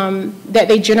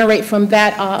they generate from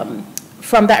that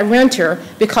renter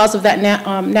because of that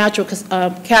natural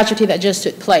casualty that just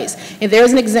took place. And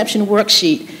there's an exemption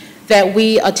worksheet that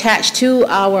we attach to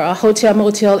our hotel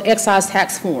motel excise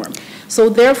tax form. So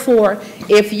therefore,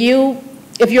 if your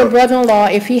brother-in-law,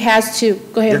 if he has to,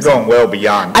 go ahead. You're going well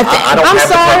beyond. I'm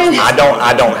sorry.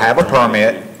 I don't have a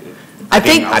permit.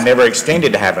 I never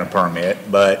extended to having a permit,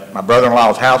 but my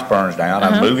brother-in-law's house burns down.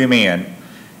 I move him in,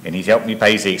 and he's helping me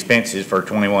pay the expenses for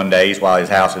 21 days while his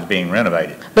house is being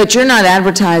renovated. But you're not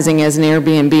advertising as an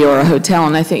Airbnb or a hotel,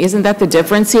 and I think, isn't that the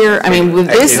difference here? I mean, with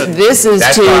this is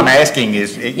That's to... what I'm asking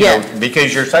is, you Yeah. know,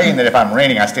 because you're saying that if I'm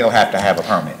renting, I still have to have a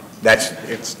permit. That's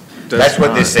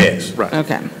what this says. Right.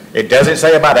 Okay. It doesn't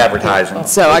say about advertising.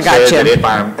 So I got It says you.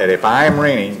 that if I'm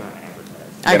renting,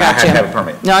 I then I got have you. to have a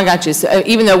permit. No, I got you. So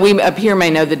even though we up here may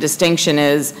know the distinction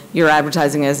is you're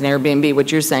advertising as an Airbnb,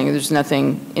 what you're saying, there's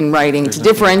nothing in writing to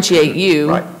differentiate you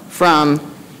Right. from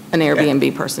an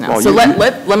Airbnb personnel. Well, So you-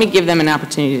 let me give them an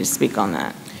opportunity to speak on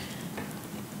that.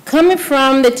 Coming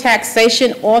from the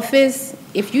taxation office,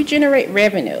 if you generate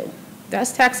revenue,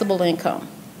 that's taxable income,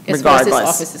 as far as this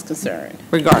Regardless. office is concerned.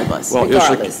 Regardless. Well,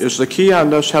 Regardless. is the key on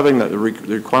this having the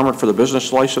requirement for the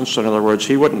business license? In other words,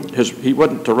 he wouldn't,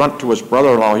 to rent to his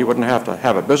brother-in-law, he wouldn't have to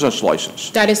have a business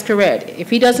license. That is correct. If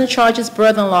he doesn't charge his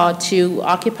brother-in-law to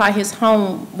occupy his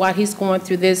home while he's going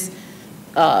through this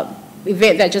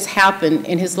event that just happened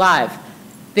in his life,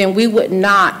 then we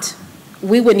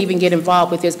wouldn't even get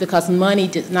involved with this because money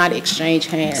does not exchange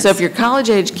hands. So if your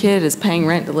college-age kid is paying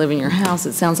rent to live in your house,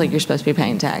 it sounds like you're supposed to be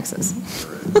paying taxes.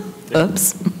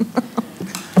 Oops.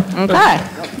 Okay.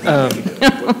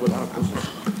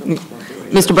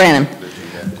 Mr. Brannon.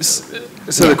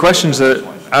 So the questions that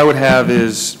I would have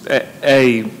is,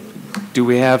 A, do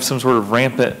we have some sort of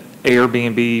rampant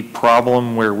Airbnb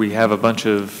problem where we have a bunch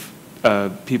of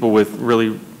people with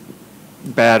really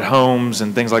bad homes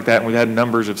and things like that, and we've had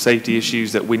numbers of safety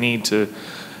issues that we need to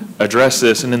address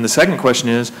this? And then the second question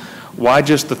is, why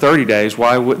just the 30 days?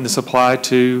 Why wouldn't this apply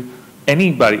to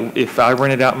anybody? If I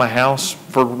rented out my house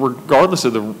for regardless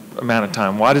of the amount of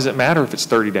time, why does it matter if it's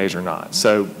 30 days or not?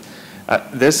 So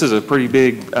this is a pretty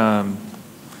big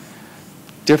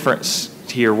difference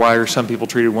here. Why are some people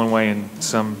treated one way and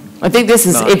some I think this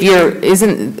is, not? if you're,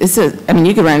 I mean,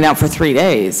 you could rent it out for 3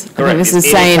 days. I think Correct. this It's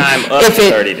is saying. any time up if to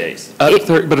it- 30 days.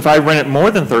 But if I rent it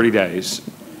more than 30 days,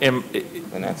 And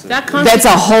that's That's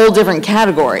a whole different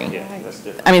category. Yeah, that's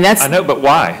different. I mean, I know, but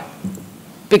why?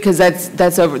 because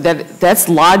that's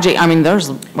lodging, I mean,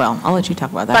 well, I'll let you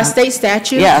talk about that. By state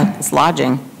statute? Yeah, it's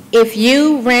lodging. If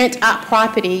you rent out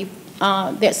property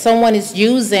that someone is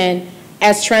using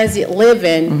as transient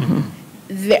living,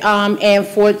 and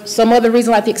for some other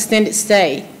reason like the extended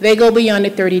stay, they go beyond the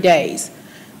 30 days.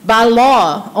 By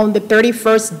law, on the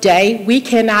 31st day,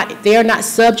 they are not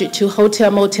subject to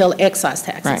hotel motel excise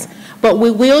taxes. Right. But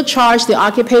we will charge the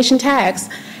occupation tax,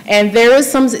 and there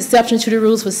is some exception to the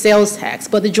rules for sales tax,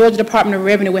 but the Georgia Department of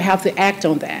Revenue will have to act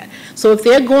on that. So if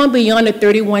they're going beyond the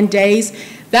 31 days,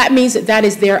 that means that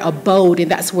is their abode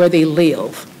and that's where they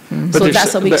live. But So there's-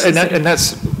 that's what we. and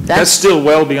that's still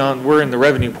well beyond, we're in the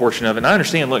revenue portion of it. And I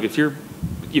understand, look, if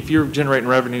you're generating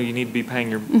revenue, you need to be paying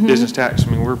your business tax.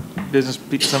 I mean, we're business,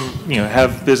 some,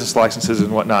 have business licenses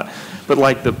and whatnot. But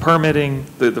like the permitting,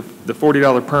 the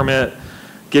 $40 permit,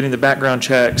 getting the background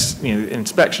checks,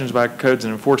 inspections by codes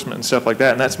and enforcement and stuff like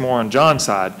that, and that's more on John's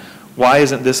side. Why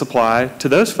isn't this apply to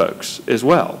those folks as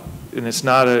well? And it's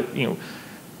not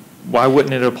why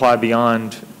wouldn't it apply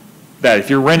beyond that? If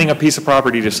you're renting a piece of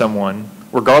property to someone,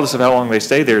 regardless of how long they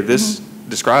stay there, this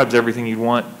describes everything you'd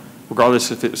want,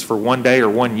 regardless if it's for 1 day or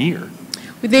 1 year.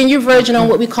 Then you're verging on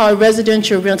what we call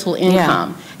residential rental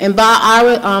income. And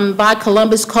by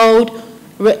Columbus Code,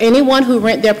 anyone who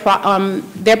rent their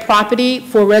property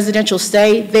for residential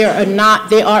stay, they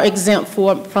are exempt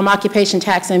from occupation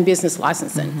tax and business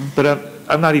licensing. But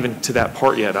I'm not even to that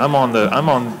part yet. I'm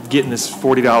on getting this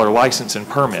 $40 license and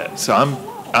permit. So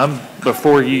I'm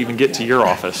before you even get to your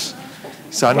office.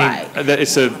 So I need,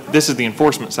 this is the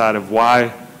enforcement side of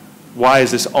why is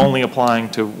this only applying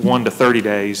to 1 to 30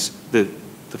 days?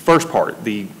 The first part,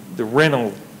 the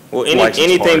rental license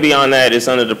anything part. beyond that is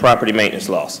under the property maintenance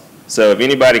laws. So if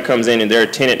anybody comes in and they're a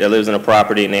tenant that lives in a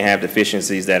property and they have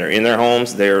deficiencies that are in their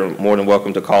homes, they're more than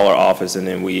welcome to call our office, and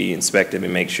then we inspect them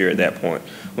and make sure at that point.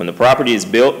 When the property is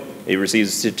built, it receives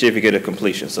a certificate of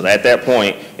completion. So at that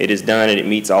point, it is done and it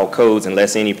meets all codes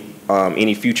unless any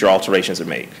future alterations are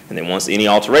made. And then once any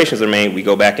alterations are made, we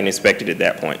go back and inspect it at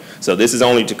that point. So this is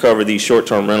only to cover these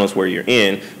short-term rentals where you're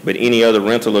in, but any other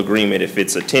rental agreement, if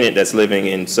it's a tenant that's living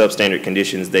in substandard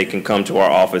conditions, they can come to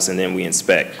our office and then we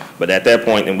inspect. But at that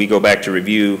point, then we go back to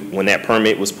review when that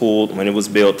permit was pulled, when it was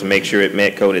built, to make sure it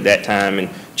met code at that time, and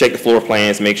check the floor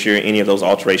plans, make sure any of those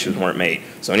alterations weren't made.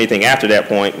 So anything after that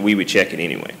point, we would check it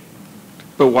anyway.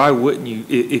 But why wouldn't you,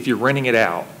 if you're renting it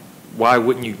out, why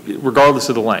wouldn't you, regardless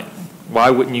of the length, why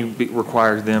wouldn't you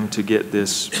require them to get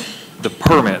the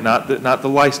permit, not the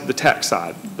license, the tax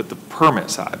side, but the permit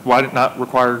side? Why not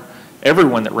require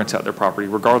everyone that rents out their property,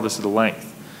 regardless of the length,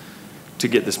 to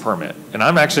get this permit. And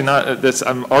I'm actually not,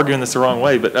 I'm arguing this the wrong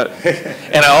way, but,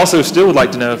 and I also still would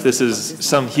like to know if this is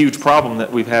some huge problem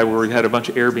that we've had where we've had a bunch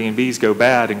of Airbnbs go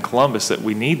bad in Columbus that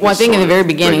we need this Well, I think in the very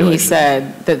beginning, he regulation.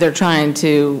 said that they're trying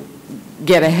to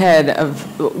get ahead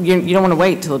of, you don't want to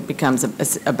wait till it becomes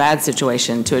a bad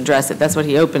situation to address it. That's what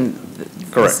he opened the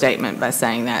Correct. statement by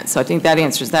saying that. So I think that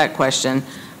answers that question.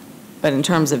 But in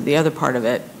terms of the other part of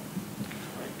it,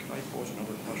 Can I pose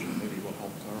another question? Maybe it will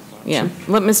help clarify. yeah,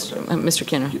 let Mr.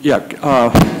 Kenner. Yeah,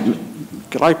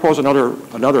 can I pose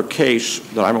another case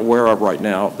that I'm aware of right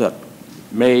now that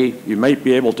you may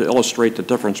be able to illustrate the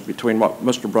difference between what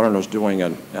Mr. Brennan is doing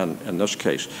and this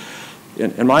case.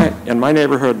 In my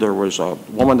neighborhood, there was a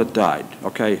woman that died,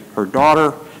 okay? Her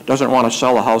daughter doesn't want to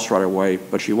sell the house right away,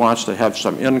 but she wants to have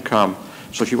some income,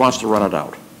 so she wants to rent it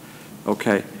out,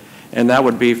 okay? And that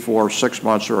would be for 6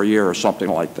 months or a year or something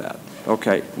like that,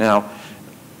 okay? Now,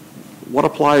 what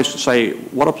applies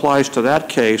to that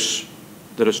case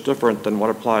that is different than what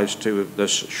applies to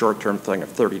this short-term thing of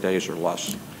 30 days or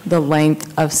less? The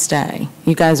length of stay.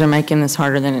 You guys are making this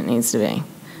harder than it needs to be.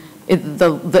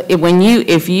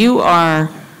 If you are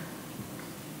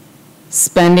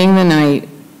spending the night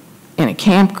in a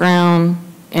campground,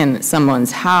 in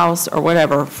someone's house or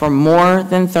whatever for more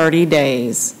than 30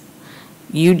 days,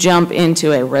 you jump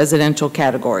into a residential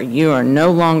category. You are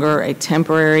no longer a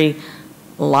temporary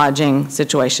lodging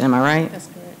situation, am I right? That's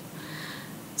correct.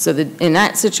 So in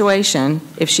that situation,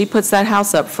 if she puts that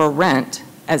house up for rent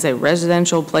as a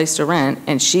residential place to rent,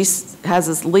 and she has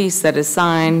this lease that is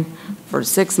signed for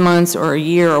 6 months or a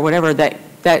year or whatever,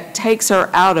 that takes her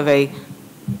out of a,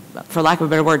 for lack of a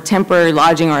better word, temporary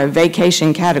lodging or a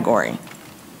vacation category.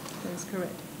 That is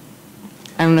correct.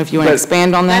 I don't know if you want to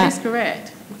expand on That that? is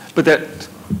correct. But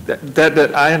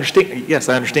that I understand, yes,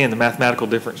 I understand the mathematical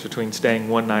difference between staying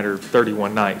one night or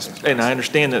 31 nights. And I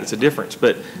understand that it's a difference,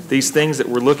 but these things that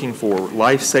we're looking for,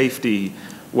 life safety,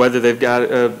 whether they've got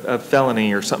a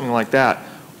felony or something like that,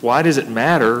 why does it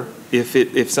matter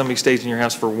if somebody stays in your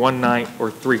house for 1 night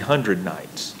or 300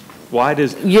 nights? Why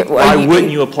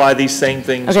wouldn't you apply these same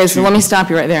things Okay, so to- let me stop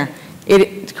you right there.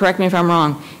 Correct me if I'm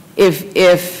wrong. If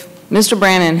Mr.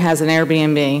 Brannon has an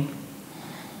Airbnb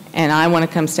and I want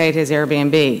to come stay at his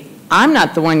Airbnb, I'm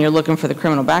not the one you're looking for the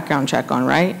criminal background check on,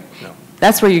 right? No.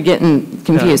 That's where you're getting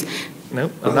confused.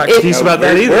 Nope, I'm not confused about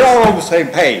that either. We're all on the same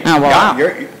page. Oh, well,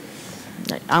 You're-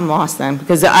 I'm lost then,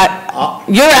 because you're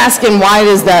asking why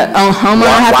does the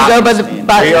homeowner have to go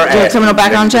by We are do a criminal asking-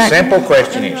 background the check? simple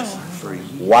question is,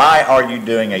 why are you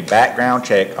doing a background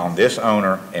check on this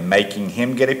owner and making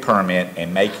him get a permit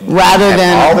and making him Rather have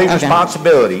than- all these okay.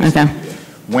 responsibilities Okay.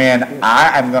 when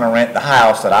I am going to rent the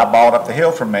house that I bought up the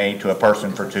hill from me to a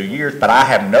person for 2 years, but I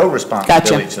have no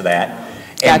responsibility to that?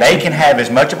 And Gotcha. they can have as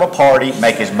much of a party,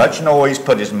 make as much noise,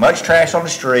 put as much trash on the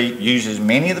street, use as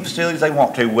many of the facilities they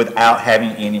want to without having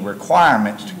any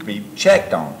requirements to be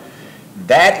checked on.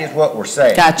 That is what we're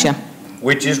saying. Gotcha.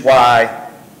 Which is why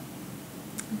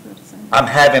I'm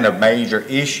having a major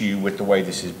issue with the way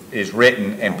this is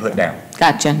written and put down.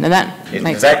 Gotcha. Now that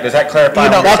makes Does that clarify?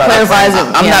 that clarifies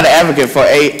it. I'm yeah. not an advocate for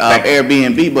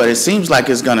Airbnb, but it seems like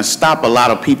it's going to stop a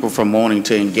lot of people from wanting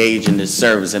to engage in this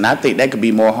service. And I think that could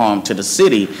be more harm to the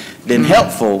city than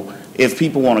helpful if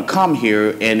people want to come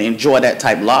here and enjoy that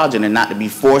type of lodging and not to be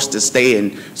forced to stay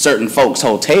in certain folks'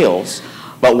 hotels,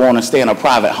 but want to stay in a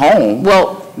private home.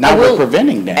 Well, now we're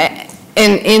preventing that.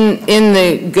 In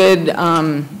the good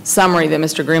summary that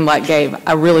Mr. Greenblatt gave,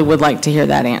 I really would like to hear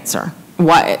that answer.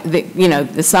 Why,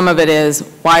 the sum of it is,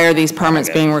 why are these permits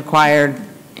being required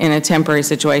in a temporary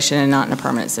situation and not in a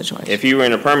permanent situation? If you were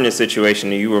in a permanent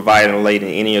situation and you were violating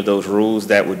any of those rules,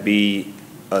 that would be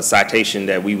a citation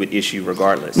that we would issue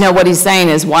regardless. No, what he's saying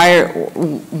is, why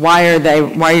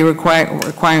are you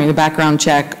requiring the background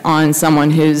check on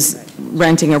someone who's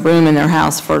renting a room in their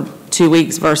house for 2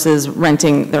 weeks versus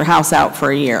renting their house out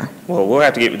for a year? Well, we'll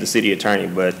have to get with the city attorney,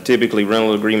 but typically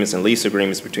rental agreements and lease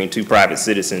agreements between two private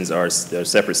citizens are a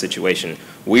separate situation.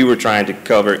 We were trying to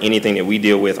cover anything that we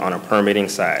deal with on a permitting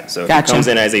side. So if Gotcha. it comes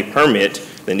in as a permit,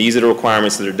 then these are the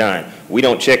requirements that are done. We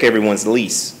don't check everyone's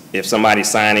lease. If somebody's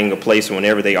signing a place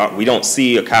whenever they are, we don't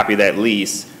see a copy of that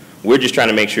lease. We're just trying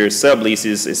to make sure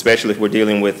subleases, especially if we're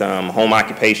dealing with home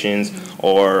occupations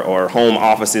or home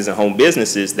offices and home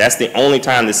businesses, that's the only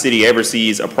time the city ever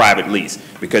sees a private lease,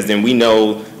 because then we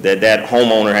know that that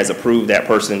homeowner has approved that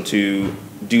person to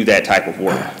do that type of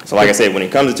work. So like I said, when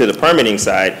it comes to the permitting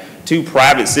side, two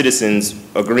private citizens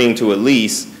agreeing to a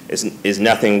lease is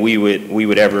nothing we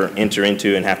would ever enter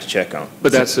into and have to check on.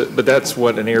 But that's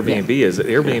what an Airbnb is. An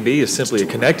Airbnb is simply a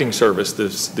connecting service.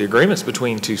 The agreement's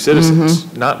between two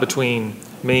citizens, not between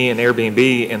me and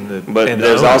Airbnb and the. But and the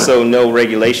there's owner. also no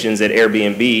regulations at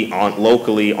Airbnb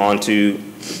locally onto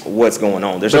what's going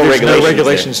on. There's But no there's regulations. no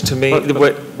regulations to me.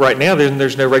 Right now,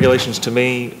 there's no regulations to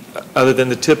me other than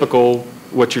the typical,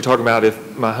 what you're talking about.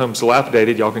 If my home's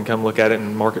dilapidated, y'all can come look at it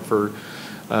and mark it for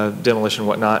demolition and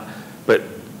whatnot. But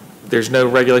there's no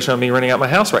regulation on me renting out my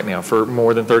house right now for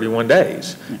more than 31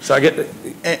 days. So I get.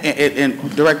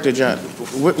 And Director John,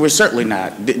 we're certainly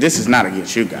not, this is not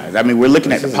against you guys. I mean, we're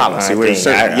looking at the policy. We're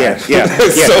certainly, yeah.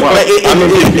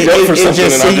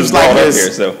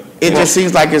 It just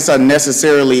seems like it's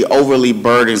unnecessarily overly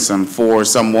burdensome for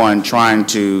someone trying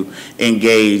to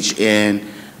engage in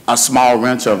a small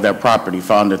rental of their property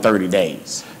for under 30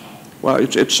 days. Well,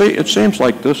 it seems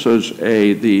like this is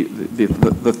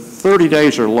the 30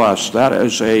 days or less, that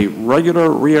is a regular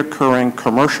reoccurring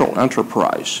commercial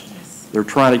enterprise. They're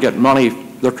trying to get money,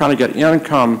 they're trying to get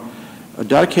income, a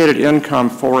dedicated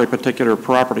income for a particular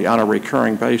property on a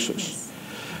recurring basis.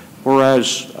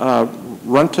 Whereas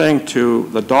renting to,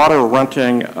 the daughter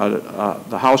renting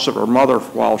the house of her mother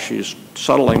while she's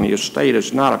settling the estate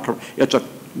is not it's a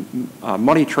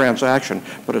money transaction,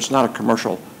 but it's not a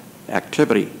commercial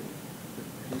activity.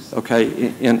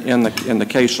 Okay, in the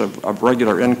case of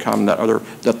regular income that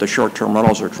the short-term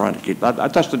rentals are trying to keep.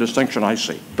 That's the distinction I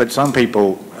see. But some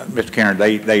people, Mr. Karen,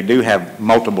 they do have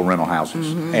multiple rental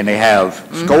houses, and they have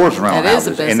scores of rental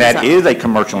houses, and that is a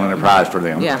commercial enterprise for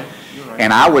them. Yeah.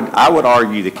 And I would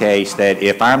argue the case that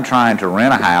if I'm trying to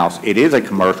rent a house, it is a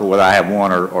commercial whether I have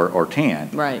 1 or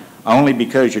 10. Right. Only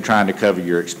because you're trying to cover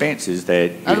your expenses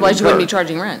that. Otherwise, you wouldn't be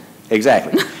charging rent.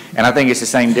 Exactly. And I think it's the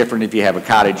same different if you have a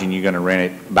cottage and you're going to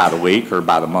rent it by the week or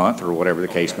by the month or whatever the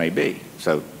case may be.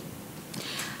 So.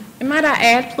 And might I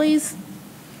add, please?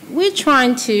 We're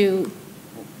trying to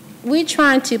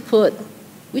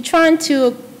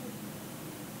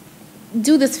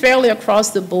do this fairly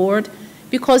across the board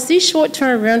because these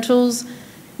short-term rentals,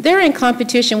 they're in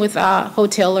competition with our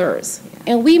hotelers.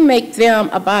 And we make them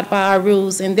abide by our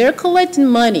rules, and they're collecting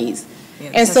monies.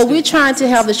 And so we're trying to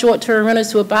have the short-term renters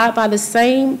to abide by the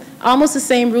same, almost the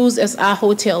same rules as our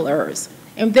hotelers.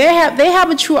 And they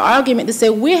have a true argument to say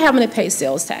we're having to pay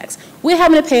sales tax. We're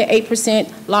having to pay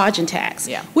 8% lodging tax.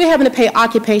 Yeah. We're having to pay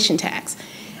occupation tax.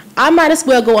 I might as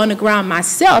well go underground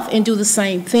myself and do the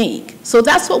same thing. So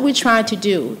that's what we're trying to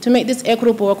do, to make this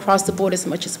equitable across the board as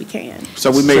much as we can. So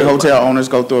we make hotel owners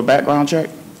go through a background check?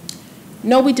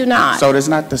 No, we do not. So it's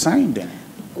not the same then?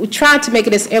 We try to make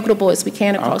it as equitable as we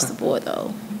can across the board,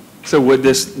 though. So would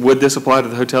this apply to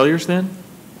the hoteliers then?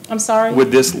 I'm sorry?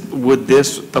 Would this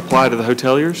apply to the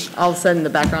hoteliers? All of a sudden, the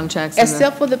background checks?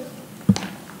 Except for the,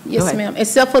 yes, ma'am,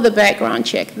 except for the background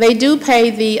check. They do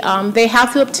pay they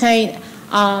have to obtain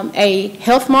a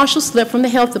health marshal slip from the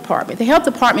health department. The health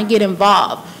department get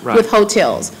involved with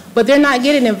hotels, but they're not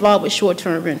getting involved with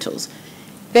short-term rentals.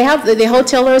 The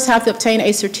hotelers have to obtain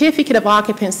a certificate of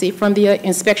occupancy from the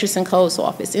Inspections and Codes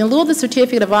Office. In lieu of the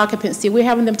certificate of occupancy, we're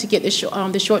having them to get the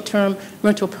short-term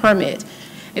rental permit.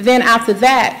 And then after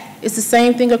that, it's the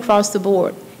same thing across the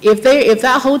board. If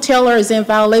that hoteler is in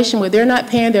violation where they're not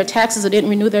paying their taxes or didn't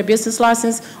renew their business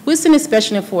license, we're sending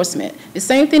special enforcement. The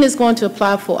same thing is going to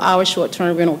apply for our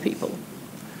short-term rental people.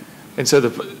 And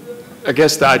so I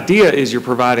guess the idea is you're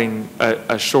providing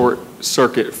a short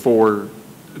circuit for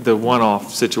the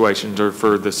one-off situations or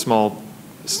for the small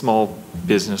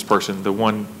business person, the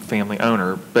one family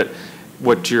owner. But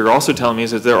what you're also telling me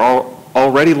is that there are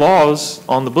already laws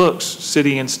on the books,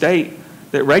 city and state,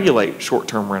 that regulate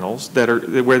short-term rentals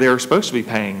where they're supposed to be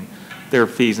paying their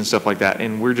fees and stuff like that,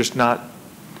 and we're just not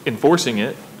enforcing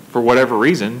it for whatever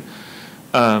reason.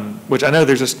 Which I know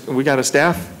we got a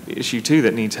staff issue too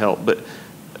that needs help, but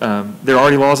there are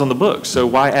already laws on the books. So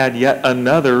why add yet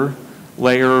another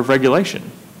layer of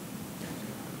regulation?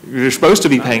 You're supposed to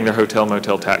be paying their hotel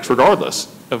motel tax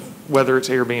regardless of whether it's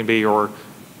Airbnb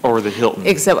or the Hilton.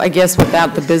 Except, I guess,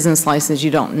 without the business license,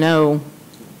 you don't know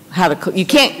how to, you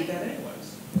can't.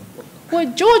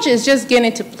 Well, Georgia is just getting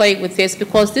into play with this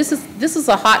because this is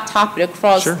a hot topic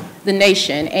across the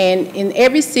nation, and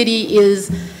every city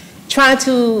is trying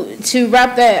to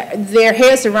wrap their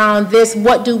heads around this.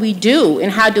 What do we do,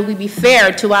 and how do we be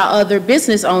fair to our other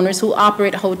business owners who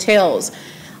operate hotels?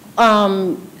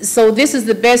 So this is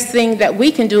the best thing that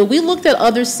we can do. We looked at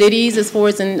other cities as far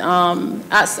as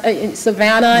in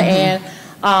Savannah and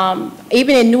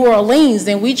even in New Orleans,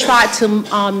 and we tried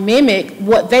to mimic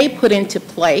what they put into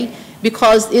play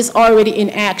because it's already in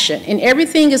action. And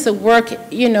everything is a work,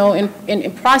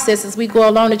 in process as we go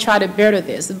along to try to better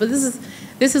this. But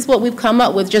this is what we've come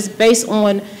up with just based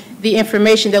on the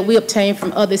information that we obtain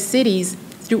from other cities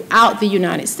throughout the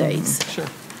United States. Sure.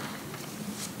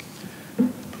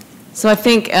 So I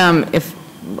think if,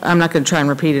 I'm not going to try and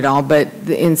repeat it all, but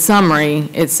in summary,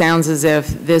 it sounds as if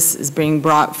this is being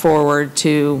brought forward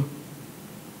to,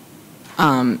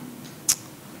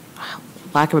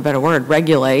 lack of a better word,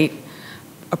 regulate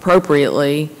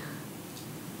appropriately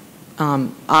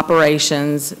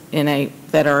operations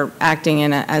that are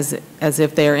acting as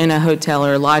if they are in a hotel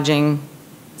or lodging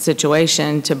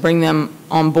situation, to bring them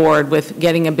on board with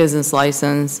getting a business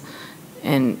license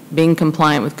and being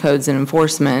compliant with codes and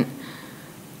enforcement,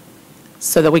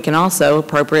 so that we can also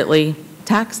appropriately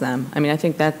tax them. I mean, I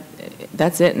think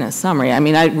that's it in a summary. I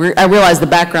mean, I realize the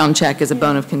background check is a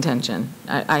bone of contention.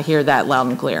 I hear that loud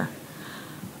and clear.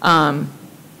 I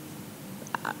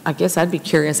guess I'd be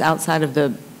curious, outside of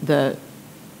the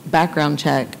background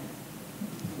check,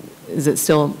 is it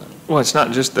still? Well, it's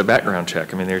not just the background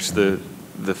check. I mean, there's the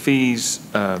fees,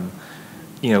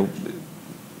 you know,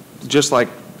 just like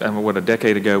what, a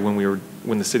decade ago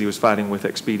when the city was fighting with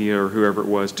Expedia or whoever it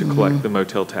was to collect the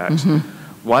motel tax.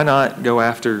 Why not go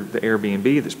after the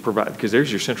Airbnb that's provided? Because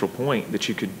there's your central point that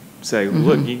you could say,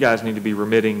 look, you guys need to be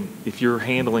remitting, if you're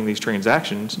handling these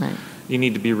transactions, you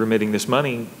need to be remitting this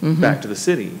money back to the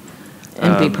city.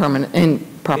 And be permanent and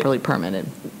properly permitted.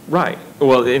 Right.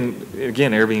 Well, and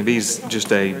again, Airbnb is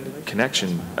just a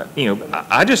connection. You know,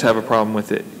 I just have a problem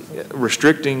with it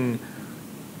restricting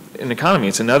an economy.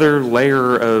 It's another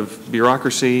layer of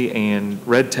bureaucracy and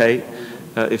red tape.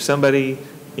 If somebody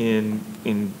in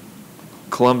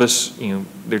Columbus, you know,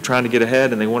 they're trying to get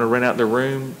ahead and they want to rent out their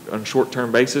room on a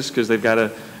short-term basis because they've got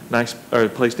a nice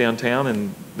place downtown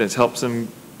and that helps them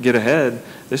get ahead,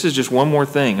 this is just one more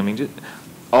thing. I mean, just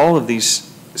all of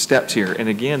these steps here, and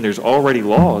again, there's already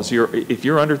laws. If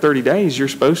you're under 30 days, you're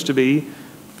supposed to be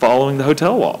following the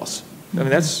hotel laws. I mean,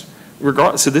 that's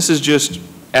regardless. So this is just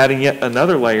adding yet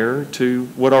another layer to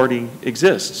what already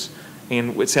exists.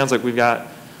 And it sounds like we've got,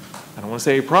 I don't want to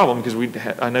say a problem, because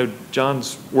I know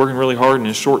John's working really hard and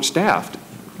is short-staffed.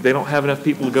 They don't have enough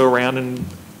people to go around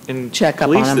and check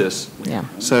police up on this. Yeah.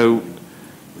 So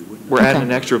we're adding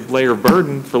an extra layer of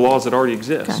burden for laws that already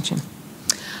exist. Gotcha.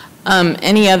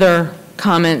 Any other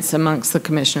comments amongst the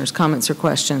commissioners, comments or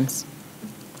questions?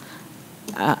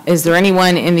 Is there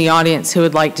anyone in the audience who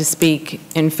would like to speak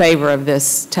in favor of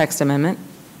this text amendment?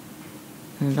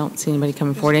 I don't see anybody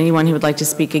coming forward. Anyone who would like to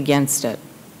speak against it?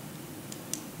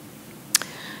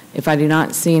 If I do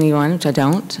not see anyone, which I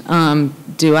don't,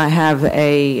 do I have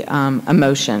a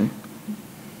motion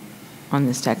on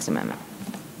this text amendment?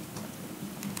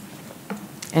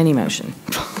 Any motion?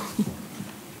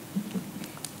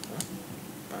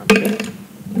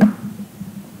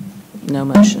 No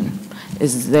motion.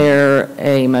 Is there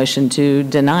a motion to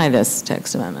deny this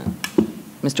text amendment?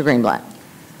 Mr. Greenblatt.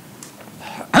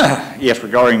 Yes,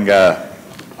 regarding REZN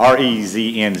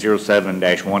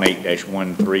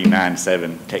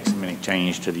 07-18-1397, text amendment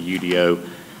change to the UDO,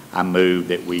 I move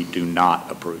that we do not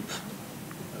approve.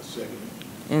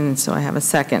 And so I have a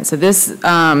second. So this,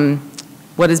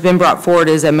 what has been brought forward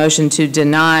is a motion to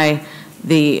deny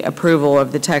the approval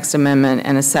of the text amendment,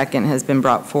 and a second has been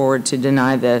brought forward to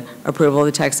deny the approval of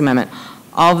the text amendment.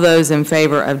 All those in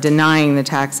favor of denying the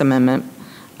text amendment,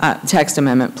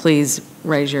 please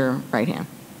raise your right hand.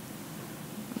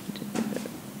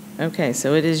 Okay,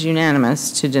 so it is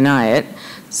unanimous to deny it.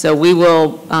 So we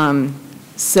will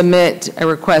submit a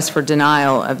request for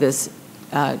denial of this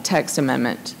text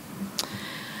amendment.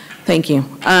 Thank you.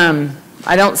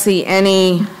 I don't see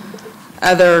any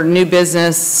other new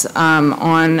business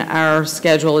on our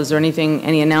schedule. Is there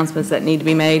any announcements that need to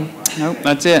be made? Nope,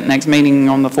 that's it. Next meeting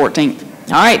on the 14th.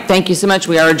 All right, thank you so much.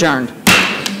 We are adjourned.